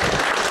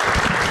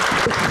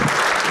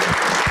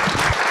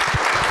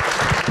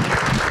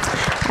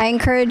 I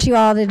encourage you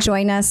all to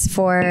join us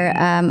for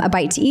a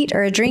bite to eat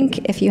or a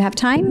drink if you have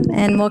time,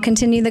 and we'll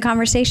continue the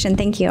conversation.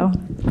 Thank you.